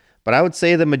to, but I would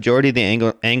say the majority of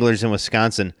the anglers in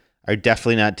Wisconsin are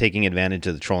definitely not taking advantage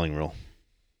of the trolling rule.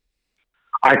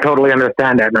 I totally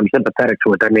understand that, and I'm sympathetic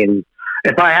to it. I mean,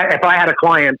 if I had a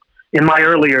client in my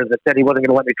early years that said he wasn't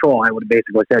going to let me troll, I would have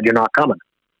basically said, "You're not coming."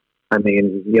 I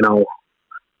mean, you know,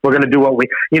 we're going to do what we,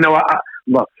 you know,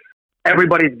 look,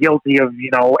 everybody's guilty of,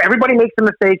 you know, everybody makes a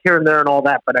mistake here and there and all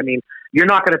that, but I mean, you're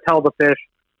not going to tell the fish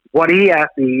what he has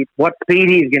to eat, what speed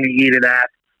he's going to eat it at,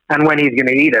 and when he's going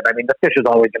to eat it. I mean, the fish is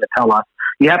always going to tell us.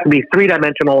 You have to be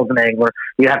three-dimensional as an angler.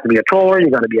 You have to be a troller. You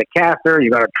got to be a caster.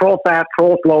 You got to troll fast,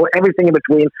 troll slow, everything in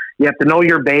between. You have to know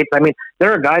your baits. I mean,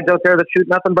 there are guys out there that shoot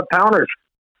nothing but pounders,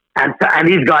 and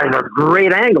these guys are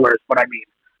great anglers. But I mean,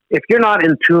 if you're not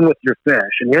in tune with your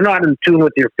fish and you're not in tune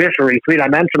with your fishery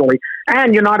three-dimensionally,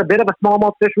 and you're not a bit of a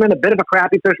smallmouth fisherman, a bit of a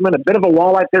crappie fisherman, a bit of a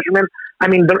walleye fisherman, I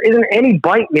mean, there isn't any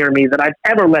bite near me that I've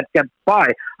ever let get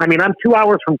by. I mean, I'm 2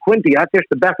 hours from Quinte. I fish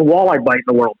the best walleye bite in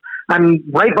the world. I'm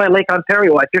right by Lake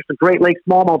Ontario. I fish the Great Lake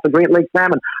smallmouth, the Great Lake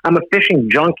salmon. I'm a fishing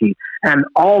junkie. And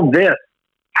all this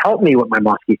helped me with my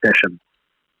muskie fishing.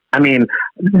 I mean,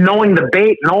 knowing the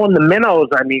bait, knowing the minnows,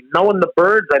 I mean, knowing the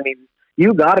birds, I mean,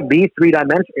 you got to be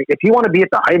three-dimensional. If you want to be at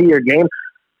the height of your game,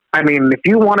 I mean, if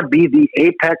you want to be the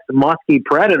apex muskie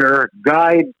predator,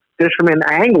 guide, fisherman,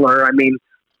 angler, I mean,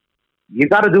 you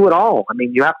got to do it all. I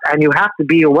mean, you have to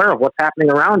be aware of what's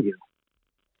happening around you.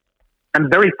 I'm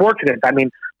very fortunate. I mean,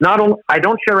 I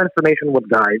don't share information with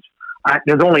guys.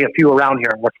 There's only a few around here,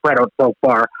 and we're spread out so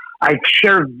far. I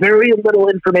share very little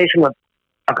information with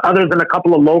other than a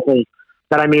couple of locals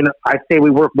that, I mean, I say we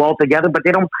work well together, but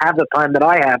they don't have the time that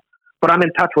I have. But I'm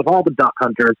in touch with all the duck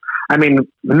hunters. I mean,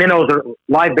 minnows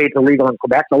live baits are legal in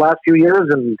Quebec the last few years,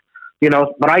 and, you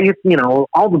know, but I used, you know,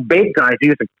 all the bait guys who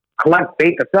used to collect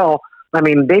bait to sell, I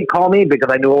mean, they'd call me because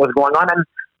I knew what was going on, and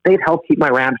they'd help keep my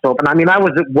ramps open. I mean, I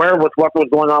was aware with what was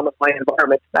going on with my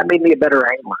environment. That made me a better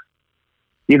angler.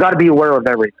 You got to be aware of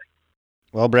everything.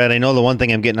 Well, Brad, I know the one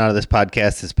thing I'm getting out of this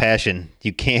podcast is passion.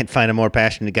 You can't find a more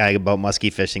passionate guy about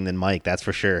muskie fishing than Mike. That's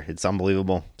for sure. It's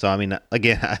unbelievable. So, I mean,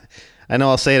 again, I know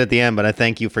I'll say it at the end, but I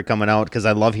thank you for coming out because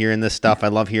I love hearing this stuff. I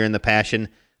love hearing the passion,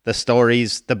 the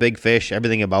stories, the big fish,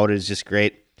 everything about it is just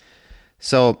great.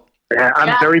 So, yeah,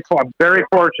 I'm very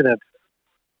fortunate.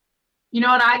 You know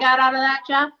what I got out of that,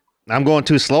 Jeff? I'm going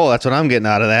too slow. That's what I'm getting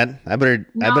out of that. I better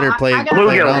play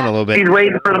around a little bit. He's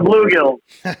waiting for the bluegill.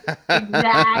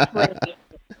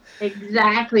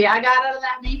 Exactly. I got out of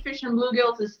that me fishing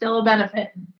bluegills is still a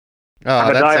benefit.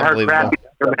 Oh, that's unbelievable.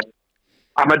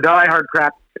 I'm a diehard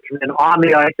crab fisherman on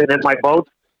the ice and in my boat,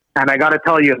 and I got to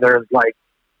tell you, there's like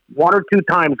 1 or 2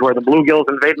 times where the bluegills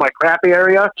invade my crappie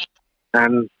area,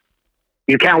 and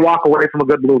you can't walk away from a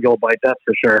good bluegill bite. That's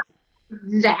for sure.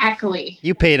 Exactly.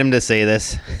 You paid him to say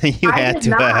this. You had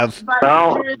to have. But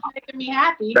no. sure it's making me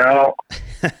happy. No.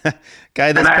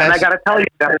 Guy, this and I got to tell you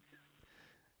guys,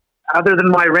 other than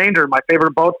my Ranger, my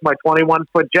favorite boat's my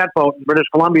 21-foot jet boat in British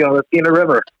Columbia on the Skeena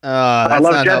River. I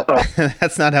love jet boats.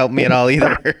 That's not helping me at all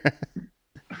either.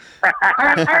 all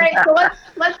right. So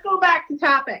let's go back to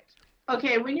topic.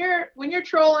 Okay, when you're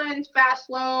trolling, fast,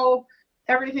 slow,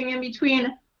 everything in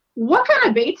between, what kind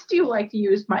of baits do you like to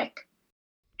use, Mike?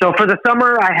 So for the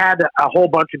summer, I had a whole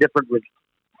bunch of different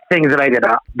things that I did.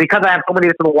 Because I have so many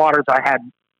different waters, I had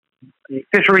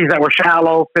fisheries that were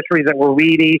shallow, fisheries that were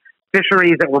weedy,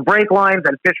 fisheries that were break lines,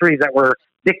 and fisheries that were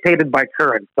dictated by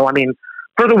current. So, I mean,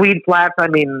 for the weed flats, I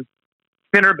mean,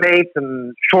 spinner baits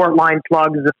and short line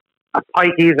plugs,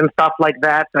 pikeys and stuff like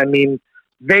that. I mean,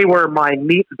 they were my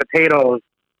meat and potatoes,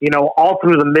 all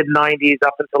through the mid-'90s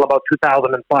up until about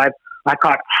 2005. I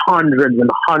caught hundreds and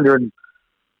hundreds,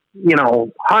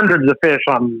 hundreds of fish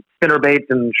on spinner baits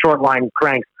and short line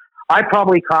cranks. I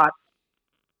probably caught,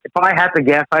 if I had to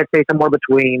guess, I'd say somewhere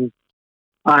between,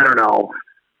 I don't know,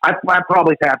 I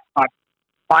probably caught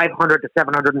 500 to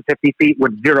 750 feet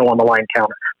with 0 on the line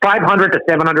counter. 500 to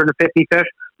 750 fish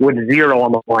with 0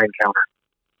 on the line counter.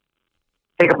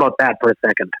 Think about that for a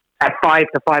second. At 5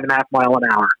 to 5.5 miles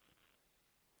an hour.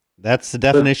 That's the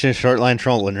definition of short line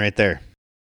trolling right there.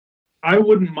 I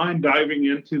wouldn't mind diving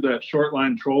into that short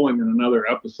line trolling in another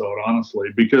episode, honestly,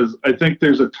 because I think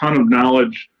there's a ton of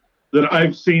knowledge that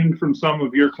I've seen from some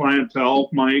of your clientele,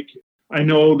 Mike. I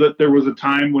know that there was a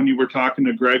time when you were talking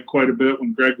to Greg quite a bit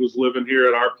when Greg was living here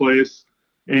at our place.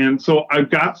 And so I've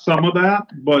got some of that,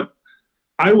 but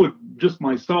I would just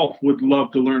myself would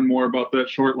love to learn more about that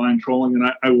short line trolling, and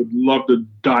I would love to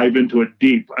dive into it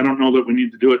deep. I don't know that we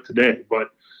need to do it today,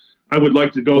 but I would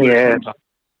like to go there sometime.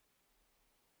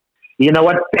 You know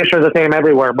what? Fish are the same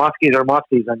everywhere. Muskies are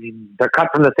muskies. I mean, they're cut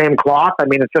from the same cloth. I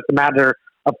mean, it's just a matter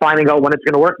of finding out when it's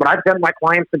going to work. But I've sent my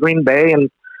clients to Green Bay, and,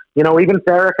 even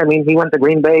Sarek, I mean, he went to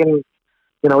Green Bay and,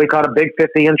 he caught a big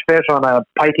 50-inch fish on a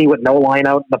pikey with no line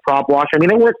out in the prop wash. I mean,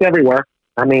 it works everywhere.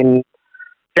 I mean,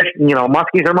 fish,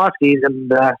 muskies are muskies.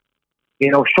 And,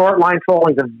 short line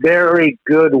trolling is a very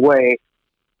good way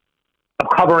of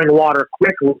covering water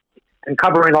quickly and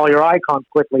covering all your icons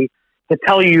quickly to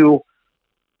tell you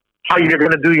how you're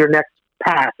going to do your next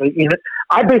pass.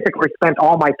 I basically spent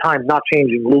all my time not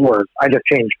changing lures. I just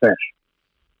changed fish.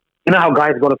 You know how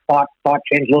guys go to spot,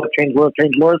 change lures?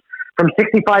 From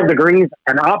 65 degrees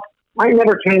and up, I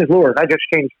never change lures. I just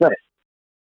change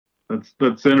fish.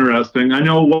 That's interesting. I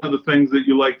know one of the things that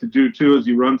you like to do, too, is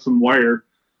you run some wire,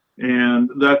 and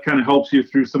that kind of helps you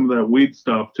through some of that weed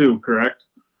stuff, too, correct?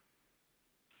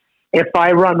 If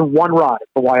I run 1 rod,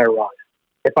 it's a wire rod.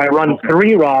 If I run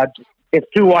 3 rods, it's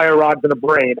 2 wire rods and a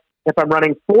braid. If I'm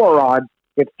running 4 rods,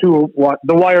 it's 2.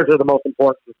 The wires are the most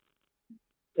important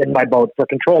in my boat for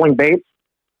controlling baits,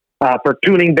 for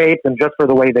tuning baits, and just for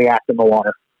the way they act in the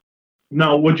water.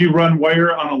 Now, would you run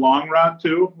wire on a long rod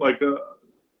too, like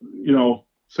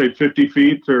say 50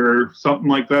 feet or something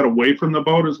like that, away from the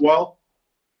boat as well?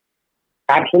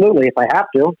 Absolutely, if I have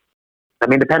to. I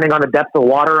mean, depending on the depth of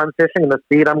water I'm fishing and the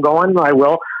speed I'm going, I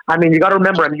will. I mean, you got to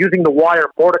remember, I'm using the wire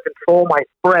more to control my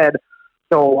spread,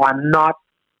 so I'm not,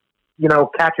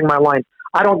 catching my line.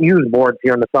 I don't use boards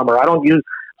here in the summer.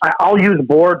 I'll use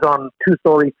boards on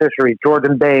 2-story fisheries,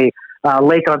 Georgian Bay,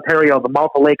 Lake Ontario, the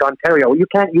mouth of Lake Ontario. You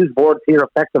can't use boards here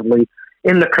effectively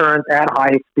in the current at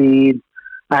high speed.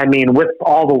 I mean, with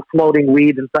all the floating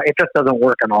weeds and stuff, it just doesn't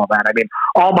work and all that. I mean,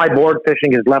 all my board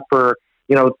fishing is left for,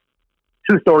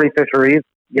 2-story fisheries,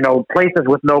 places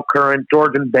with no current,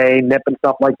 Georgian Bay, Nip and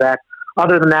stuff like that.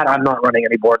 Other than that, I'm not running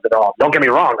any boards at all. Don't get me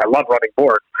wrong. I love running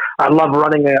boards. I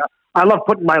love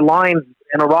putting my lines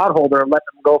in a rod holder and letting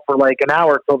them go for like an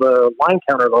hour till the line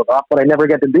counter goes off, but I never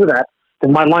get to do that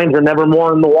because my lines are never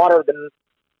more in the water than,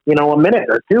 a minute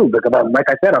or 2 because, like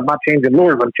I said, I'm not changing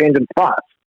lures. I'm changing spots.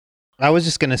 I was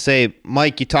just going to say,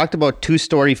 Mike, you talked about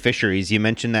two-story fisheries. You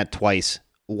mentioned that twice.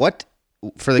 What,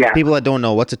 for the people that don't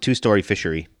know, what's a two-story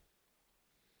fishery?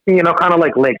 Kind of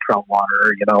like lake trout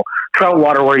water, trout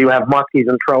water where you have muskies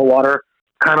and trout water,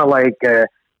 kind of like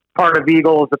part of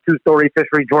Eagle is a two-story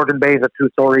fishery. Georgian Bay is a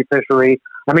two-story fishery.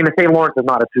 I mean, the St. Lawrence is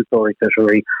not a two-story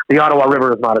fishery. The Ottawa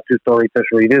River is not a two-story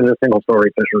fishery. These are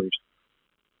single-story fisheries.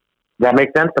 Does that make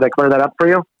sense? Did I clear that up for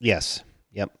you? Yes.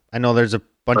 Yep. I know there's a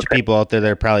bunch of people out there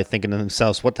that are probably thinking to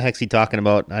themselves, what the heck's he talking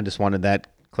about? I just wanted that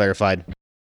clarified.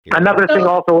 Another thing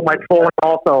also with my trolling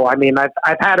also, I mean, I've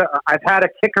had a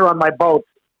kicker on my boat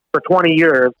for 20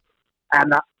 years,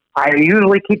 and I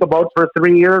usually keep a boat for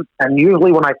 3 years, and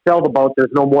usually when I sell the boat,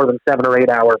 there's no more than 7 or 8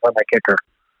 hours on my kicker.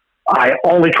 I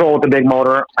only troll with the big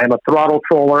motor. I'm a throttle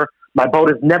troller. My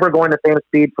boat is never going the same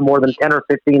speed for more than 10 or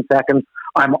 15 seconds.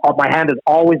 My hand is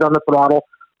always on the throttle.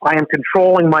 I am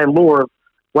controlling my lures,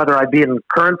 whether I be in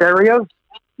current areas,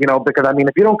 because I mean,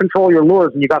 if you don't control your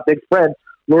lures and you got big spreads,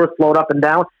 lures float up and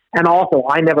down. And also,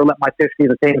 I never let my fish see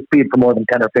the same speed for more than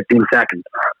 10 or 15 seconds.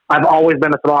 I've always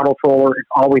been a throttle troller. It's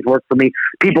always worked for me.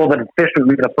 People that have fished with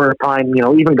me the first time,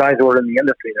 even guys who are in the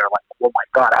industry, they're like, oh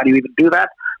my God, how do you even do that?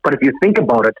 But if you think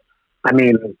about it, I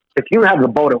mean, if you have the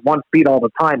boat at one speed all the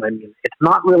time, I mean, it's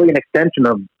not really an extension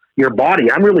of your body.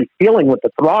 I'm really feeling with the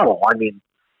throttle. I mean,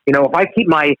 if I keep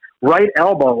my right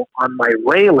elbow on my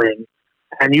railing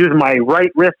and use my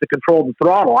right wrist to control the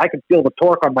throttle, I can feel the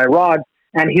torque on my rod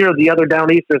and hear the other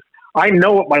downeasters. I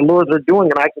know what my lures are doing,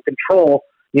 and I can control,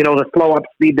 the slow up,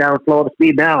 speed down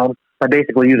by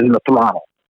basically using the throttle.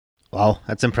 Wow,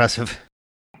 that's impressive.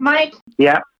 Mike?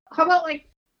 Yeah? How about,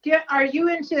 are you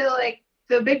into,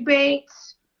 the big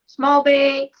baits, small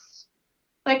baits?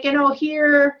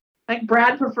 Here,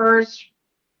 Brad prefers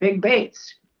big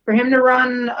baits. For him to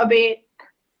run a bait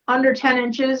under 10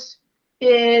 inches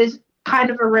is kind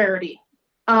of a rarity.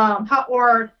 I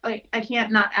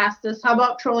can't not ask this. How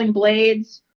about trolling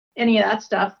blades? Any of that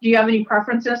stuff? Do you have any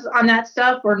preferences on that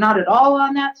stuff, or not at all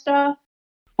on that stuff?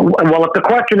 Well, if the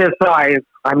question is size,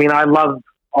 I mean, I love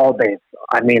all baits.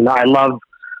 I mean, I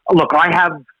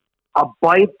have a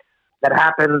bite that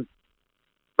happens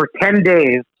for 10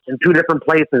 days in 2 different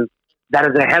places. That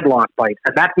is a headlock bite,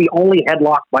 and that's the only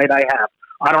headlock bite I have.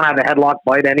 I don't have a headlock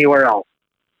bite anywhere else.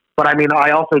 But I mean, I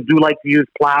also do like to use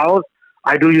plows.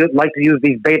 I do like to use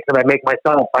these baits that I make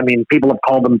myself. I mean, people have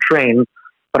called them trains,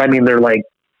 but I mean, they're like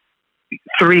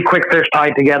 3 quick fish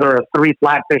tied together or 3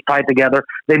 flat fish tied together.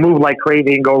 They move like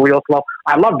crazy and go real slow.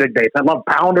 I love big baits. I love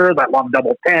pounders. I love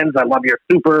double 10s. I love your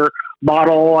super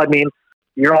bottle. I mean,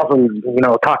 you're also,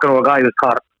 talking to a guy who's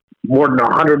caught more than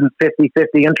 150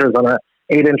 inches on an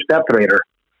 8-inch depth raider.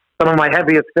 Some of my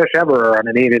heaviest fish ever are on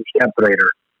an 8-inch depth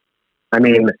raider. I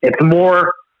mean, it's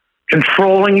more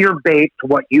controlling your bait to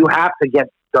what you have to get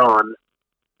done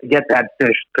to get that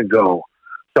fish to go.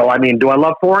 So, I mean, do I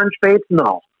love 4-inch baits?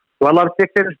 No. Do I love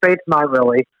 6-inch baits? Not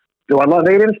really. Do I love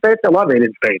 8-inch baits? I love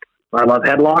 8-inch baits. I love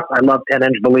headlocks. I love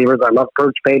 10-inch believers. I love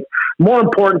perch baits. More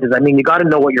important is, I mean, you got to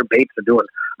know what your baits are doing.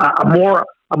 A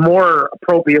more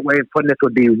appropriate way of putting this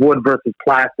would be wood versus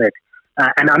plastic.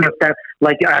 And understand,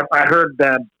 I heard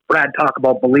Brad talk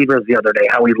about believers the other day,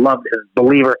 how he loved his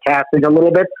believer casting a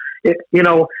little bit. He'd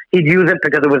use it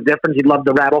because it was different. He'd love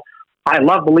the rattle. I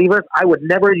love believers. I would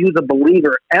never use a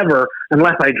believer ever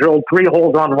unless I drilled 3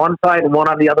 holes on one side and 1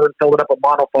 on the other and filled it up with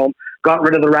monofoam, got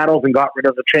rid of the rattles and got rid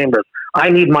of the chambers. I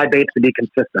need my baits to be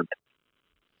consistent.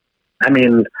 I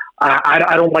mean,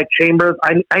 I don't like chambers.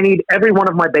 I need every one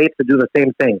of my baits to do the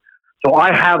same thing. So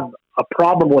I have a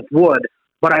problem with wood,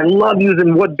 but I love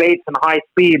using wood baits in high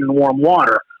speed and warm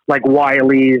water, like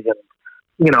Wiley's and,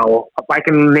 I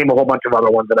can name a whole bunch of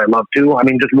other ones that I love too. I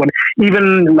mean, just wood,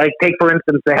 even take for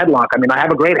instance the headlock. I mean, I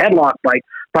have a great headlock bite,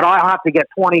 but I'll have to get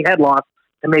 20 headlocks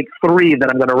to make 3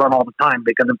 that I'm going to run all the time,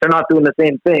 because if they're not doing the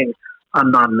same thing, I'm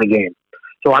not in the game.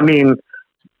 So, I mean,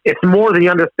 it's more the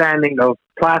understanding of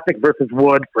plastic versus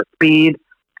wood for speed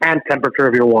and temperature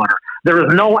of your water. There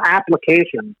is no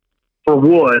application for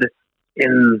wood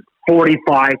in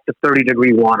 45 to 30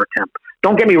 degree water temp.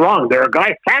 Don't get me wrong. There are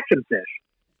guys catching fish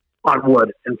on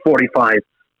wood in 45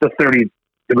 to 30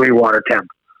 degree water temp.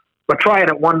 But try it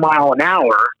at 1 mile an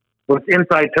hour with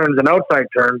inside turns and outside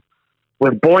turns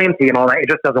with buoyancy and all that. It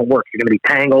just doesn't work. You're going to be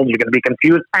tangled. You're going to be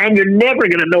confused, and you're never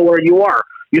going to know where you are.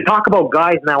 You talk about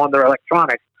guys now on their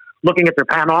electronics looking at their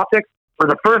Panoptix for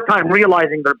the first time,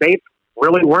 realizing their baits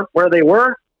really weren't where they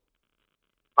were.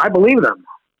 I believe them.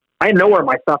 I know where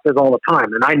my stuff is all the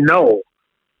time, and I know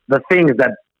the things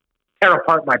that tear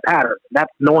apart my pattern.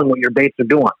 That's knowing what your baits are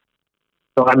doing.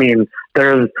 So, I mean,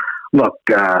 plastic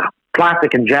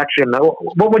injection.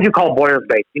 What would you call Boyer's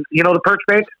bait? You know the perch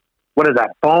bait? what is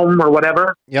that, foam or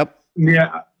whatever? Yep.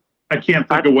 Yeah, I can't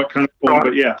think of what kind of foam,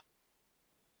 but yeah.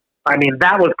 I mean,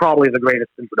 that was probably the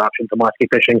greatest introduction to musky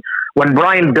fishing. When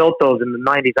Brian built those in the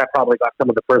 90s, I probably got some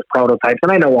of the first prototypes.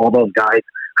 And I know all those guys,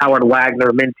 Howard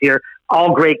Wagner, Mintier,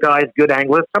 all great guys, good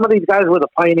anglers. Some of these guys were the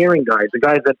pioneering guys, the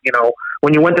guys that, you know,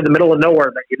 when you went to the middle of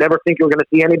nowhere, that you never think you were going to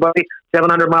see anybody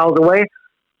 700 miles away,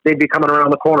 they'd be coming around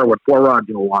the corner with 4 rods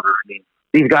in the water. I mean,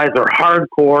 these guys are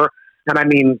hardcore. And I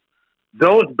mean,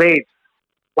 those baits,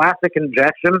 plastic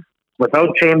injection,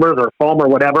 without chambers or foam or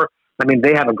whatever, I mean,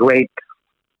 they have a great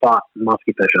spot in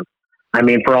musky fishing. I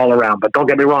mean, for all around. But don't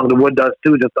get me wrong, the wood does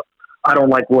too. Just I don't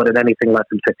like wood at anything less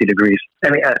than 50 degrees.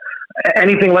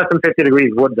 Anything less than 50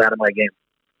 degrees, wood's out of my game.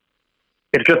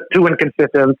 It's just too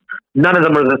inconsistent. None of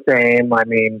them are the same. I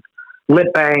mean,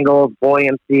 lip angles,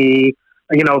 buoyancy,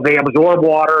 you know, they absorb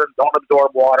water, don't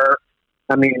absorb water.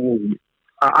 I mean,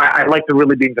 I like to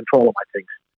really be in control of my things.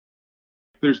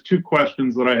 There's 2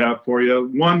 questions that I have for you.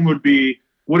 One would be,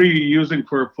 what are you using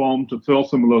for foam to fill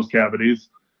some of those cavities?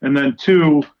 And then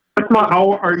 2,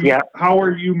 how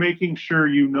are you making sure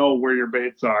you know where your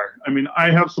baits are? I mean, I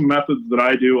have some methods that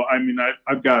I do. I mean,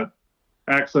 I've got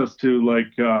access to like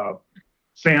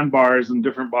sandbars and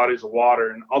different bodies of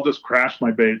water, and I'll just crash my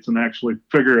baits and actually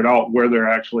figure it out where they're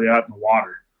actually at in the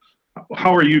water.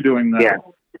 How are you doing that? Yeah.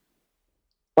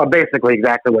 Well, basically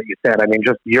exactly what you said. I mean,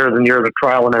 just years and years of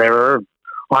trial and error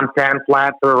on sand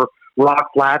flats or rock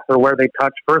flats or where they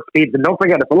touch first speeds. And don't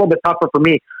forget, it's a little bit tougher for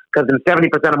me because in 70%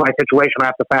 of my situation, I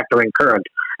have to factor in current.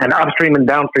 And upstream and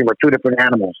downstream are 2 different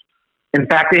animals. In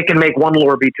fact, it can make one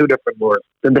lure be 2 different lures,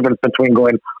 the difference between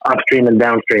going upstream and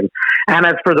downstream. And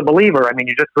as for the believer, I mean,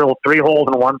 you just drill 3 holes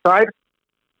on one side,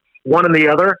 1 in the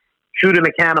other, shoot in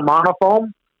a can of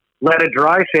monofoam, let it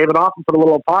dry, shave it off, and put a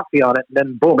little epoxy on it, and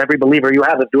then boom, every believer you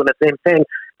have is doing the same thing,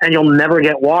 and you'll never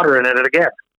get water in it again.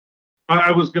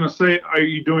 I was going to say, are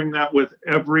you doing that with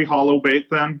every hollow bait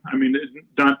then? I mean,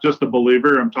 not just a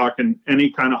believer. I'm talking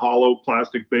any kind of hollow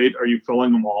plastic bait. Are you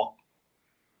filling them all?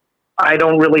 I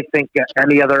don't really think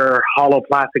any other hollow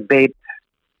plastic bait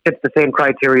fits the same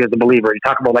criteria as a believer. You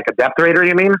talk about like a depth raider,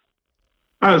 you mean?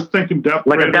 I was thinking depth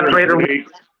like raider. A depth raider,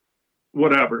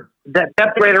 whatever.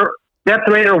 Depth raider,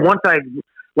 once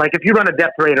if you run a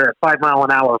depth raider at 5 miles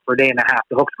an hour for a day and a half,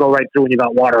 the hooks go right through and you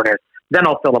got water in it. Then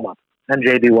I'll fill them up and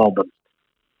JB weld them.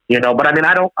 You know, but I mean,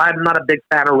 I'm not a big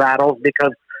fan of rattles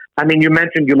because, I mean, you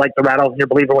mentioned you like the rattles in your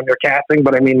believer when you're casting,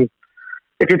 but I mean,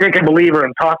 if you take a believer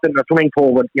and toss it in a swimming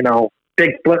pool with, you know, big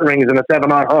split rings and a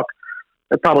 7/0 hook,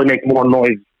 it probably makes more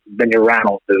noise than your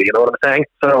rattles do. You know what I'm saying?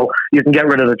 So you can get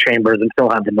rid of the chambers and still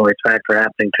have the noise factor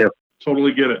happening too.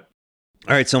 Totally get it.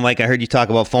 All right, so Mike, I heard you talk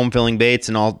about foam filling baits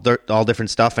and all different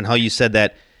stuff, and how you said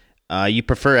that you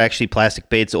prefer actually plastic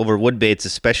baits over wood baits,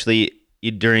 especially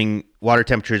during water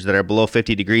temperatures that are below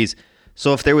 50 degrees.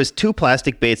 So if there was 2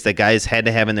 plastic baits that guys had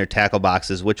to have in their tackle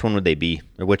boxes, which one would they be,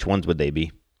 or which ones would they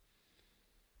be?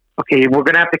 Okay, we're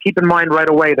going to have to keep in mind right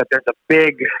away that there's a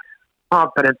big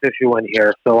confidence issue in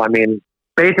here. So, I mean,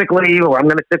 basically, I'm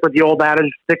going to stick with the old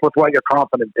adage, stick with what you're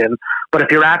confident in. But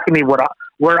if you're asking me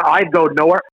where I'd go,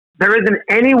 nowhere, there isn't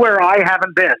anywhere I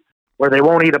haven't been where they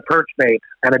won't eat a perch bait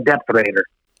and a depth raider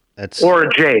or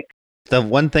a jake. The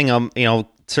one thing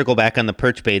circle back on the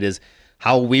perch bait is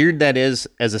how weird that is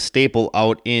as a staple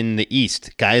out in the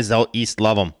East. Guys out East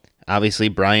love them. Obviously,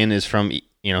 Brian is from,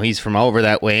 he's from over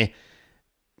that way.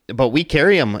 But we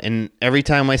carry them, and every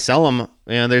time I sell them,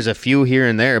 there's a few here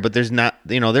and there, but there's not,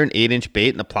 they're an 8-inch bait,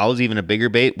 and the plow's even a bigger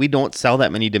bait. We don't sell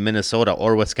that many to Minnesota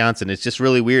or Wisconsin. It's just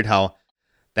really weird how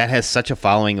that has such a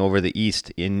following over the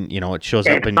East. It shows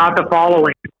up in... It's not the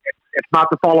following. It's not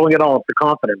the following at all. It's the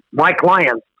confidence. My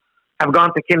clients have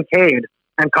gone to Kincaid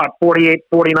and caught 48,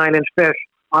 49-inch fish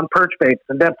on perch baits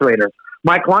and depth raiders.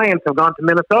 My clients have gone to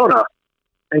Minnesota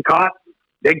and caught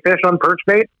big fish on perch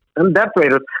bait and depth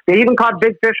raiders. They even caught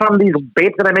big fish on these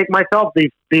baits that I make myself,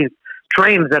 these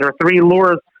trains that are 3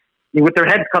 lures with their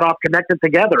heads cut off, connected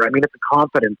together. I mean, it's a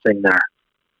confidence thing there.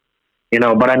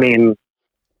 But I mean,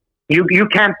 you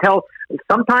can't tell.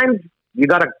 Sometimes you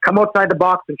got to come outside the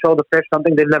box and show the fish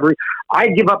something they've never... I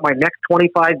give up my next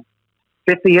 25,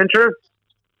 50 inches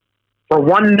for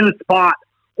one new spot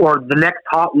or the next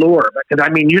hot lure. Because, I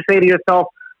mean, you say to yourself,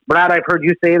 Brad, I've heard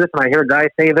you say this, and I hear guys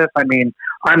say this. I mean,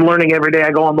 I'm learning every day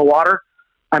I go on the water.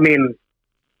 I mean,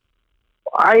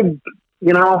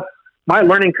 my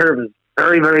learning curve is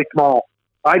very, very small.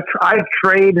 I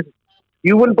trade...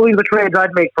 You wouldn't believe the trades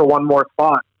I'd make for one more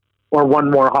spot or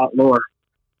one more hot lure.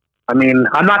 I mean,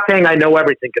 I'm not saying I know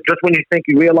everything, because just when you think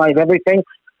you realize everything,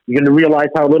 you're going to realize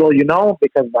how little you know,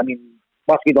 because, I mean,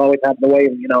 Muskie's always had the way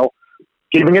of,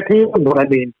 giving it to you. But, I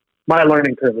mean, my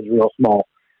learning curve is real small.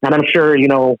 And I'm sure, you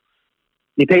know,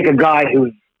 you take a guy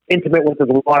who's intimate with his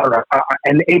water,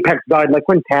 an apex guide like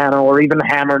Quintana or even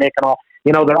Hammernick and all,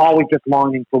 you know, they're always just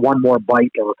longing for one more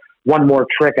bite or one more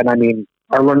trick. And I mean,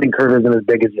 our learning curve isn't as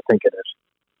big as you think it is.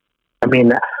 I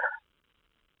mean,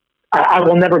 I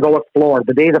will never go explore.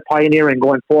 The days of pioneering,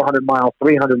 going 400 miles,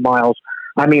 300 miles.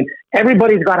 I mean,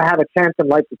 everybody's got to have a chance in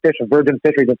life to fish a virgin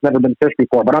fishery that's never been fished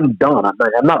before. But I'm done.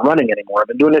 I'm not running anymore. I've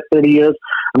been doing this 30 years.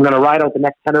 I'm going to ride out the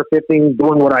next 10 or 15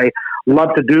 doing what I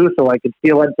love to do, so I can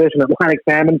steelhead fish and Atlantic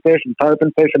salmon fish and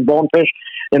tarpon fish and bonefish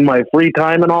in my free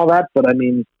time and all that. But I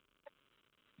mean,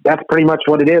 that's pretty much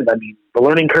what it is. I mean, the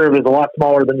learning curve is a lot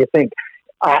smaller than you think.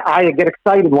 I get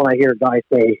excited when I hear guys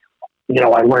say, you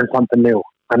know, I learned something new.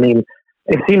 I mean,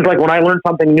 it seems like when I learn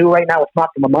something new right now, it's not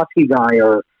from a muskie guy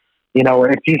or, you know,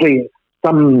 it's usually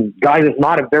some guy that's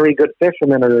not a very good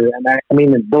fisherman. I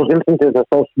mean, those instances are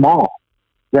so small.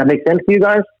 Does that make sense to you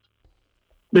guys?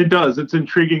 It does. It's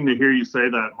intriguing to hear you say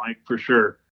that, Mike, for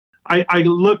sure.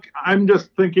 I'm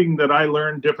just thinking that I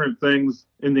learn different things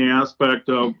in the aspect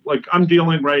of, like, I'm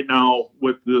dealing right now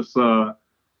with this,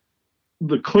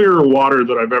 the clearer water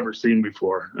that I've ever seen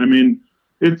before. I mean,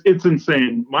 it's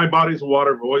insane. My bodies of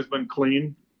water have always been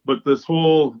clean, but this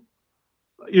whole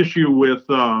issue with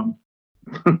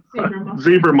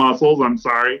zebra mussels, I'm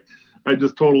sorry, I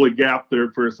just totally gapped there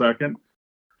for a second.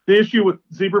 The issue with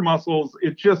zebra mussels,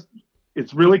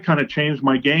 it's really kind of changed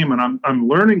my game, and I'm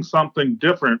learning something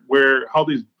different where how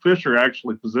these fish are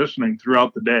actually positioning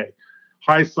throughout the day,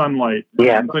 high sunlight,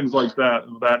 and things like that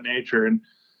of that nature. And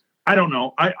I don't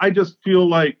know, I just feel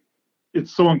like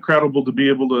it's so incredible to be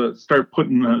able to start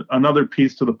putting another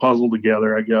piece to the puzzle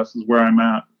together, I guess, is where I'm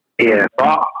at. Yeah,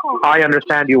 I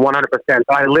understand you 100%.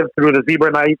 I lived through the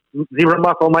zebra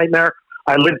mussel nightmare.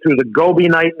 I lived through the goby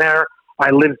nightmare. I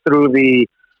lived through the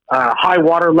high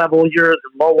water level years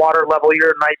and low water level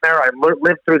year nightmare. I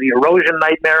lived through the erosion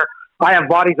nightmare. I have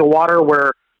bodies of water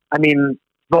where, I mean,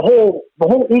 the whole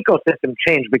ecosystem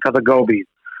changed because of gobies.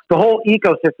 The whole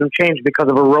ecosystem changed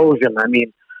because of erosion. I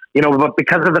mean, you know, but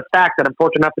because of the fact that I'm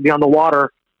fortunate enough to be on the water,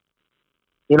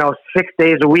 you know, 6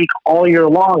 days a week, all year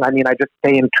long, I mean, I just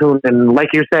stay in tune. And like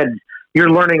you said, you're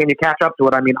learning and you catch up to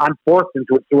it. I mean, I'm forced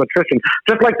into it through attrition.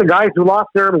 Just like the guys who lost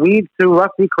their weeds to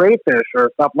rusty crayfish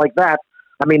or stuff like that.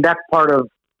 I mean, that's part of,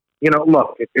 you know,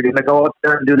 look, if you're going to go up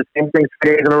there and do the same thing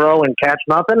 3 days in a row and catch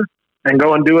nothing and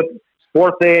go and do it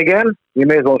fourth day again, you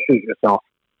may as well shoot yourself.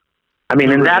 I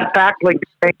mean, in that fact, like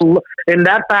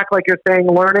you're saying,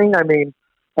 learning, I mean,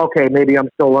 okay, maybe I'm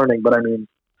still learning, but I mean,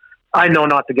 I know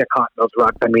not to get caught in those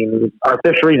ruts. I mean, our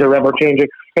fisheries are ever changing.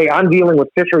 Hey, I'm dealing with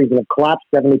fisheries that have collapsed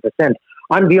 70%.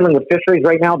 I'm dealing with fisheries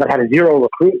right now that had zero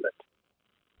recruitment.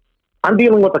 I'm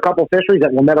dealing with a couple fisheries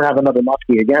that will never have another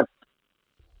muskie again.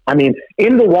 I mean,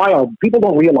 in the wild, people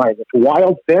don't realize it's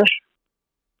wild fish.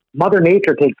 Mother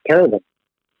Nature takes care of them.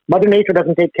 Mother Nature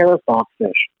doesn't take care of soft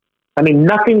fish. I mean,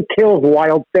 nothing kills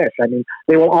wild fish. I mean,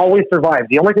 they will always survive.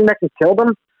 The only thing that can kill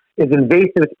them is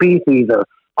invasive species or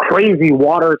crazy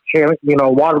water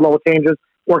level changes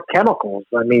or chemicals.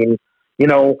 I mean, you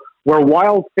know, where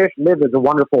wild fish live is a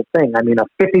wonderful thing. I mean, a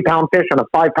 50-pound fish and a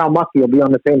 5-pound muskie will be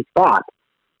on the same spot,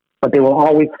 but they will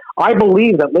always. I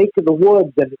believe that Lake of the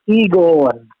Woods and Eagle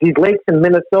and these lakes in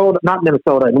in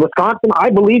Wisconsin, I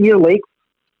believe your lakes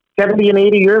 70 and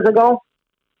 80 years ago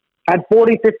had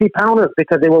 40, 50 pounders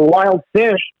because they were wild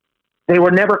fish. They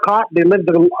were never caught. They lived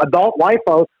an adult life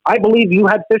out. I believe you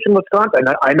had fish in Wisconsin.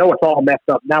 I know it's all messed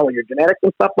up now with your genetics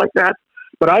and stuff like that,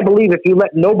 but I believe if you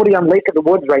let nobody on Lake of the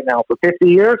Woods right now for 50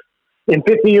 years, in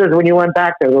 50 years when you went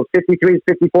back there, those 53,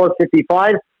 54,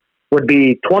 55 would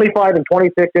be 25 and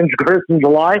 26-inch girths in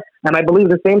July. And I believe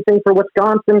the same thing for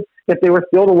Wisconsin if they were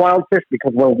still the wild fish,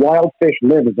 because where wild fish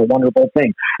live is a wonderful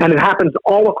thing. And it happens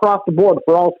all across the board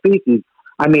for all species.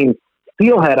 I mean,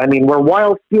 steelhead, where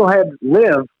wild steelhead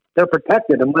live, they're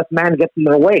protected unless man gets in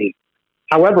their way.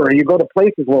 However, you go to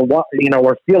places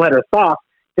where steelhead are soft,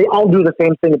 they all do the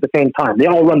same thing at the same time. They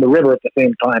all run the river at the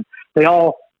same time. They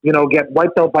all, get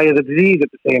wiped out by the disease at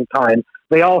the same time.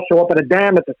 They all show up at a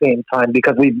dam at the same time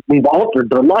because we've altered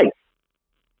their life.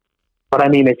 But I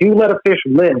mean, if you let a fish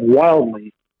live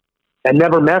wildly and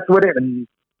never mess with it, and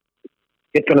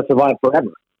it's going to survive forever.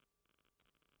 Does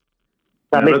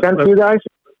that make sense to you guys?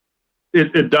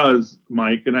 It does,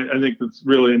 Mike, and I think that's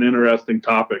really an interesting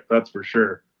topic, that's for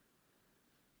sure.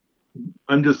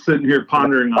 I'm just sitting here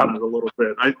pondering on it a little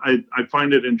bit. I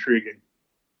find it intriguing.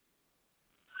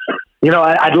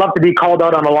 I'd love to be called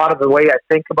out on a lot of the way I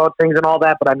think about things and all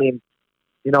that, but I mean,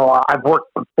 I've worked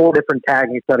on 4 different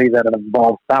tagging studies that have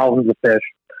involved thousands of fish.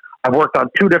 I've worked on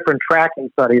 2 different tracking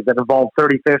studies that involved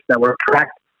 30 fish that were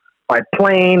tracked by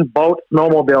plane, boat,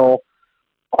 snowmobile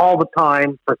all the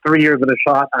time for 3 years at a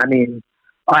shot. I mean,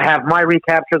 I have my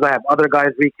recaptures. I have other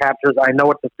guys' recaptures. I know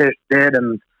what the fish did,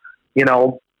 and you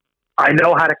know, I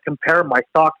know how to compare my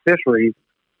stock fisheries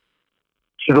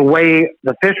to the way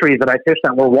the fisheries that I fished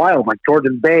that were wild, like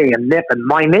Georgian Bay and Nip, and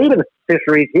my native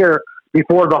fisheries here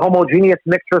before the homogeneous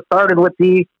mixture started with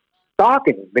the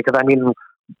stocking. Because I mean,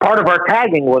 part of our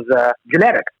tagging was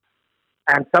genetics,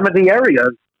 and some of the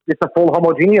areas it's a full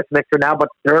homogeneous mixture now, but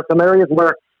there are some areas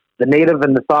where the native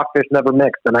and the stockfish never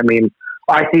mixed. And I mean,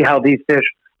 I see how these fish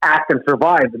act and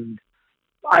survive, and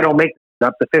I don't make it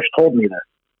up. The fish told me that.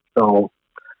 So,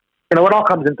 you know, it all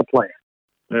comes into play.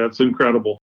 Yeah, it's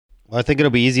incredible. Well, I think it'll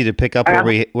be easy to pick up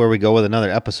where we go with another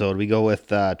episode. We go with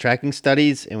tracking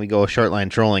studies, and we go with short line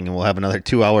trolling, and we'll have another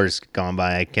 2 hours gone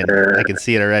by. I can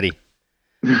see it already.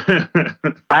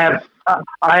 I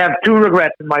have two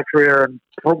regrets in my career, and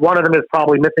one of them is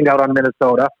probably missing out on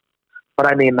Minnesota. But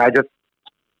I mean,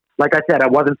 like I said, I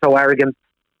wasn't so arrogant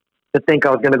to think I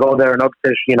was going to go there and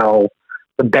outfish, you know,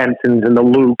 the Bensons and the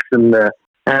Lukes and the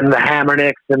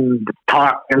Hammernicks and the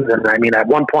Tockins. And I mean, at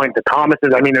one point, the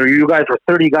Thomases. I mean, you guys were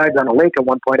 30 guys on a lake at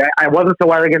one point. I wasn't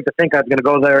so arrogant to think I was going to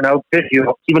go there and outfish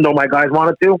you, even though my guys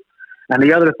wanted to. And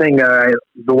the other thing,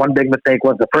 the one big mistake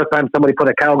was the first time somebody put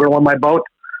a cowgirl on my boat,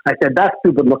 I said, that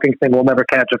stupid-looking thing will never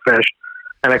catch a fish.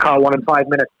 And I caught one in 5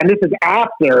 minutes. And this is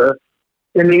after,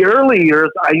 in the early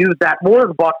years, I used that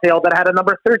Moore's bucktail that had a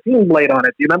number 13 blade on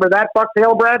it. Do you remember that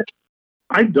bucktail, Brad?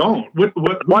 I don't. Who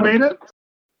made it?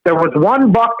 There was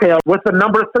one bucktail with the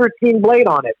number 13 blade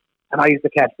on it, and I used to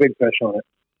catch big fish on it.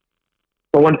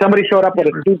 So when somebody showed up with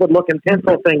a stupid-looking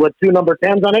tinsel thing with two number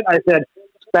 10s on it, I said,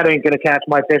 that ain't going to catch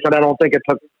my fish, and I don't think it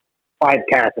took 5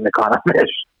 casts and it caught a fish.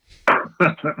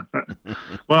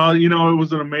 Well, you know, it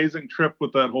was an amazing trip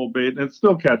with that whole bait, and it's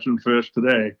still catching fish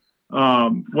today.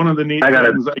 One of the neat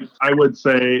things I would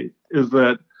say is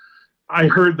that I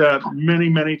heard that many,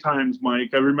 many times,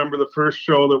 Mike. I remember the first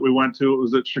show that we went to, it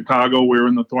was at Chicago. We were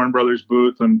in the Thorne Brothers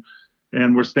booth, and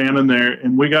we're standing there,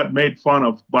 and we got made fun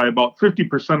of by about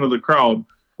 50% of the crowd.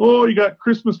 Oh, you got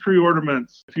Christmas tree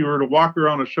ornaments. If you were to walk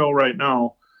around a show right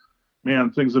now,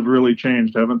 man, things have really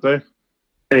changed, haven't they?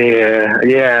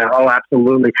 Yeah. Oh,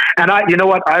 absolutely. And you know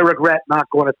what? I regret not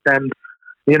going to spend,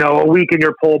 you know, a week in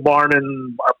your pole barn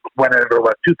in whenever it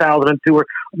was, 2002. Or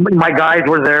my guys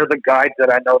were there, the guides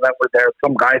that I know that were there,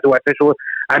 some guys who I fished with.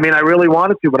 I mean, I really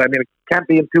wanted to, but I mean, it can't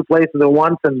be in two places at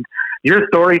once. And your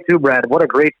story too, Brad. What a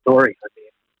great story.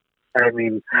 I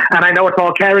mean, and I know it's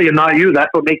all Carrie and not you. That's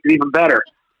what makes it even better.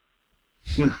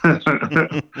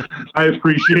 I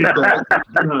appreciate that.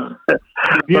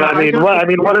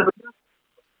 What is it?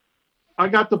 I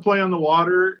got to play on the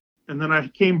water, and then I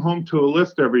came home to a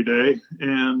list every day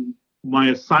and my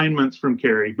assignments from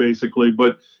Carrie, basically.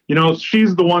 But, you know,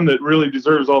 she's the one that really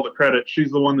deserves all the credit. She's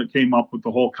the one that came up with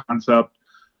the whole concept.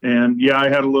 And, yeah, I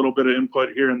had a little bit of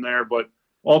input here and there, but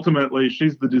ultimately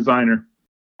she's the designer.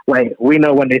 Wait, we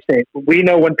know when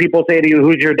people say to you,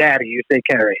 who's your daddy? You say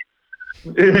Carrie.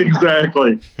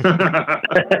 Exactly.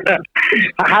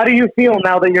 How do you feel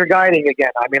now that you're guiding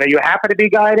again? I mean, are you happy to be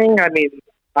guiding? I mean,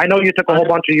 I know you took a whole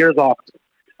bunch of years off.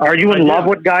 Are you in love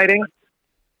with guiding?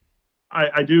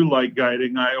 I do like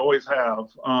guiding. I always have.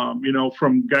 You know,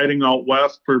 from guiding out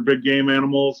west for big game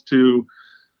animals to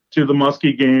the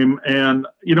muskie game. And,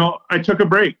 you know, I took a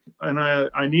break, and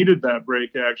I needed that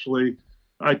break, actually.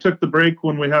 I took the break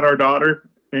when we had our daughter,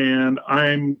 and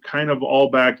I'm kind of all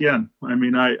back in. I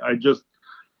mean, I just,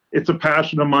 it's a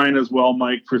passion of mine as well,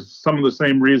 Mike, for some of the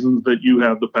same reasons that you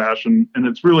have the passion. And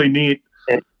it's really neat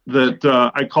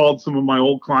that I called some of my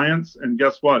old clients, and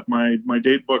guess what? My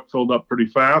date book filled up pretty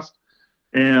fast,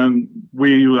 and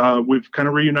we've kind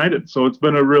of reunited. So it's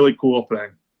been a really cool thing.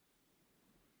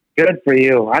 Good for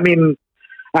you. I mean,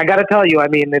 I got to tell you, I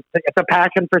mean, it's a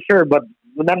passion for sure, but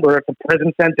remember, it's a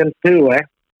prison sentence too, eh?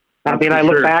 I mean, I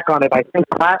look back on it. I think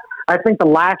the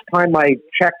last time I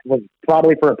checked was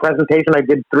probably for a presentation I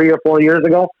did 3 or 4 years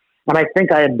ago, and I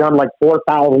think I had done like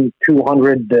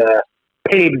 4,200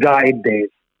 paid guide days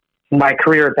in my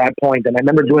career at that point. And I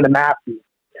remember doing the math,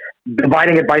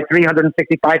 dividing it by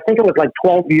 365. I think it was like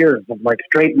 12 years of like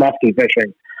straight muskie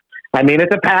fishing. I mean,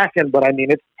 it's a passion, but I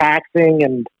mean, it's taxing,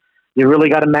 and you really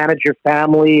got to manage your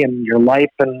family and your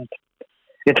life, and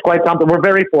it's quite something. We're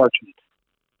very fortunate.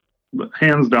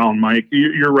 Hands down, Mike.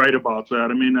 You're right about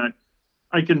that. I mean,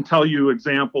 I can tell you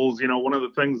examples. You know, one of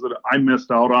the things that I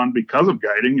missed out on because of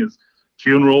guiding is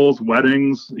funerals,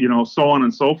 weddings, you know, so on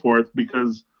and so forth,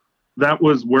 because that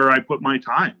was where I put my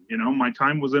time. You know, my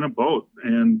time was in a boat.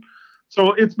 And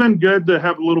so it's been good to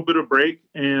have a little bit of break,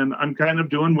 and I'm kind of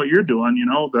doing what you're doing, you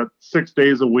know, that 6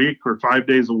 days a week or 5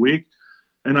 days a week.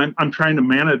 and I'm trying to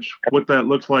manage what that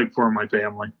looks like for my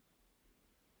family.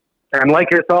 And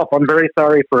like yourself, I'm very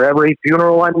sorry for every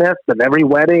funeral I missed and every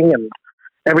wedding and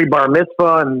every bar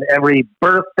mitzvah and every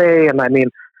birthday. And I mean,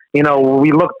 you know,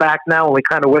 we look back now and we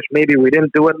kind of wish maybe we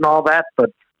didn't do it and all that, but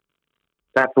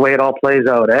that's the way it all plays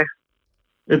out, eh?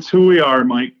 It's who we are,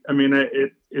 Mike. I mean,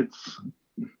 it's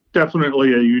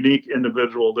definitely a unique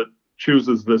individual that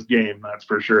chooses this game. That's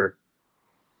for sure.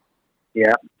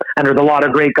 Yeah. And there's a lot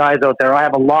of great guys out there. I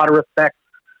have a lot of respect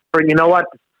for, you know what?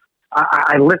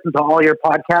 I listen to all your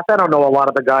podcasts. I don't know a lot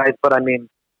of the guys, but I mean,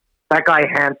 that guy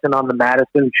Hansen on the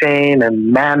Madison chain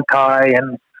and Manti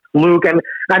and Luke. And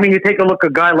I mean, you take a look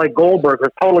at a guy like Goldberg, who's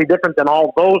totally different than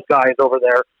all those guys over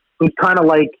there, who's kind of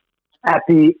like at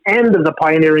the end of the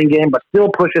pioneering game, but still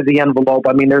pushes the envelope.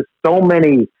 I mean, there's so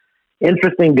many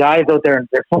interesting guys out there, and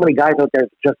there's so many guys out there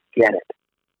that just get it.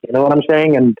 You know what I'm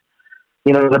saying? And,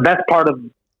 you know, the best part of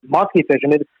muskie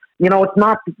fishing is, you know, it's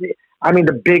not, I mean,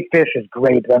 the big fish is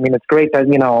great. I mean, it's great that,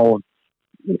 you know,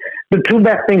 the two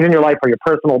best things in your life are your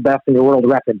personal best and your world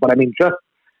record. But I mean, just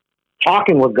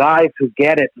talking with guys who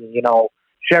get it and, you know,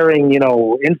 sharing, you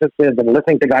know, instances and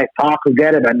listening to guys talk who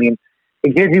get it. I mean,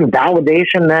 it gives you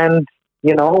validation and,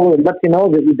 you know, it lets you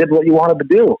know that you did what you wanted to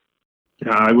do.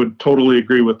 Yeah, I would totally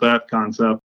agree with that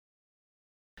concept.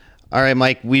 All right,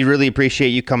 Mike, we really appreciate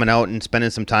you coming out and spending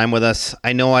some time with us.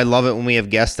 I know I love it when we have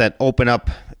guests that open up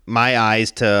my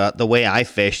eyes to the way I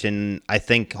fished, and I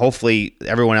think hopefully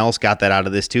everyone else got that out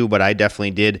of this too, but I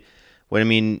definitely did. What I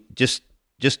mean, just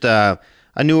a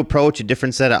new approach, a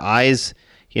different set of eyes.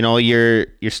 You know, your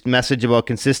message about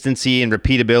consistency and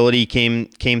repeatability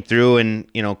came through, and,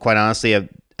 you know, quite honestly,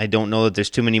 I don't know that there's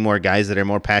too many more guys that are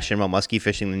more passionate about muskie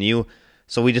fishing than you.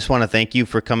 So we just want to thank you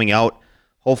for coming out.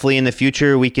 Hopefully in the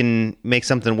future we can make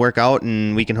something work out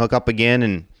and we can hook up again.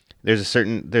 And there's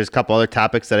a couple other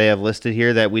topics that I have listed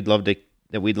here that we'd love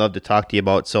to talk to you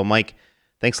about. So Mike,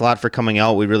 thanks a lot for coming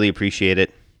out. We really appreciate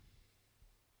it.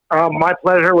 My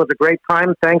pleasure. It was a great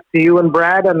time. Thanks to you and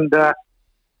Brad, and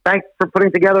thanks for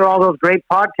putting together all those great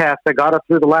podcasts that got us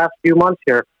through the last few months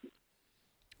here.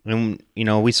 And, you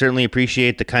know, we certainly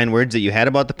appreciate the kind words that you had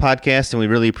about the podcast, and we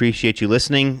really appreciate you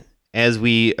listening. As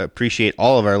we appreciate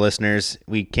all of our listeners,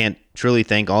 we can't truly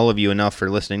thank all of you enough for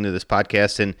listening to this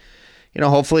podcast. And, you know,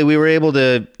 hopefully we were able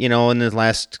to, you know, in the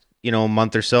last, you know,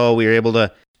 month or so, we were able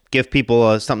to give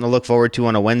people something to look forward to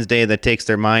on a Wednesday that takes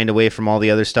their mind away from all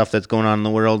the other stuff that's going on in the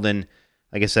world. And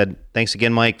like I said, thanks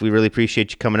again, Mike. We really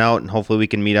appreciate you coming out, and hopefully we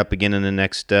can meet up again in the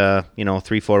next,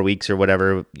 3-4 weeks or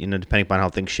whatever, you know, depending upon how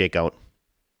things shake out.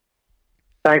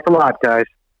 Thanks a lot, guys.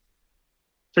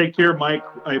 Take care, Mike.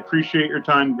 I appreciate your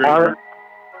time. Great. All right.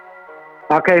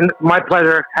 Okay, my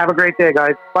pleasure. Have a great day,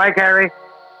 guys. Bye, Carrie.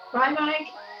 Bye, Mike.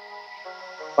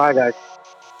 Bye, guys.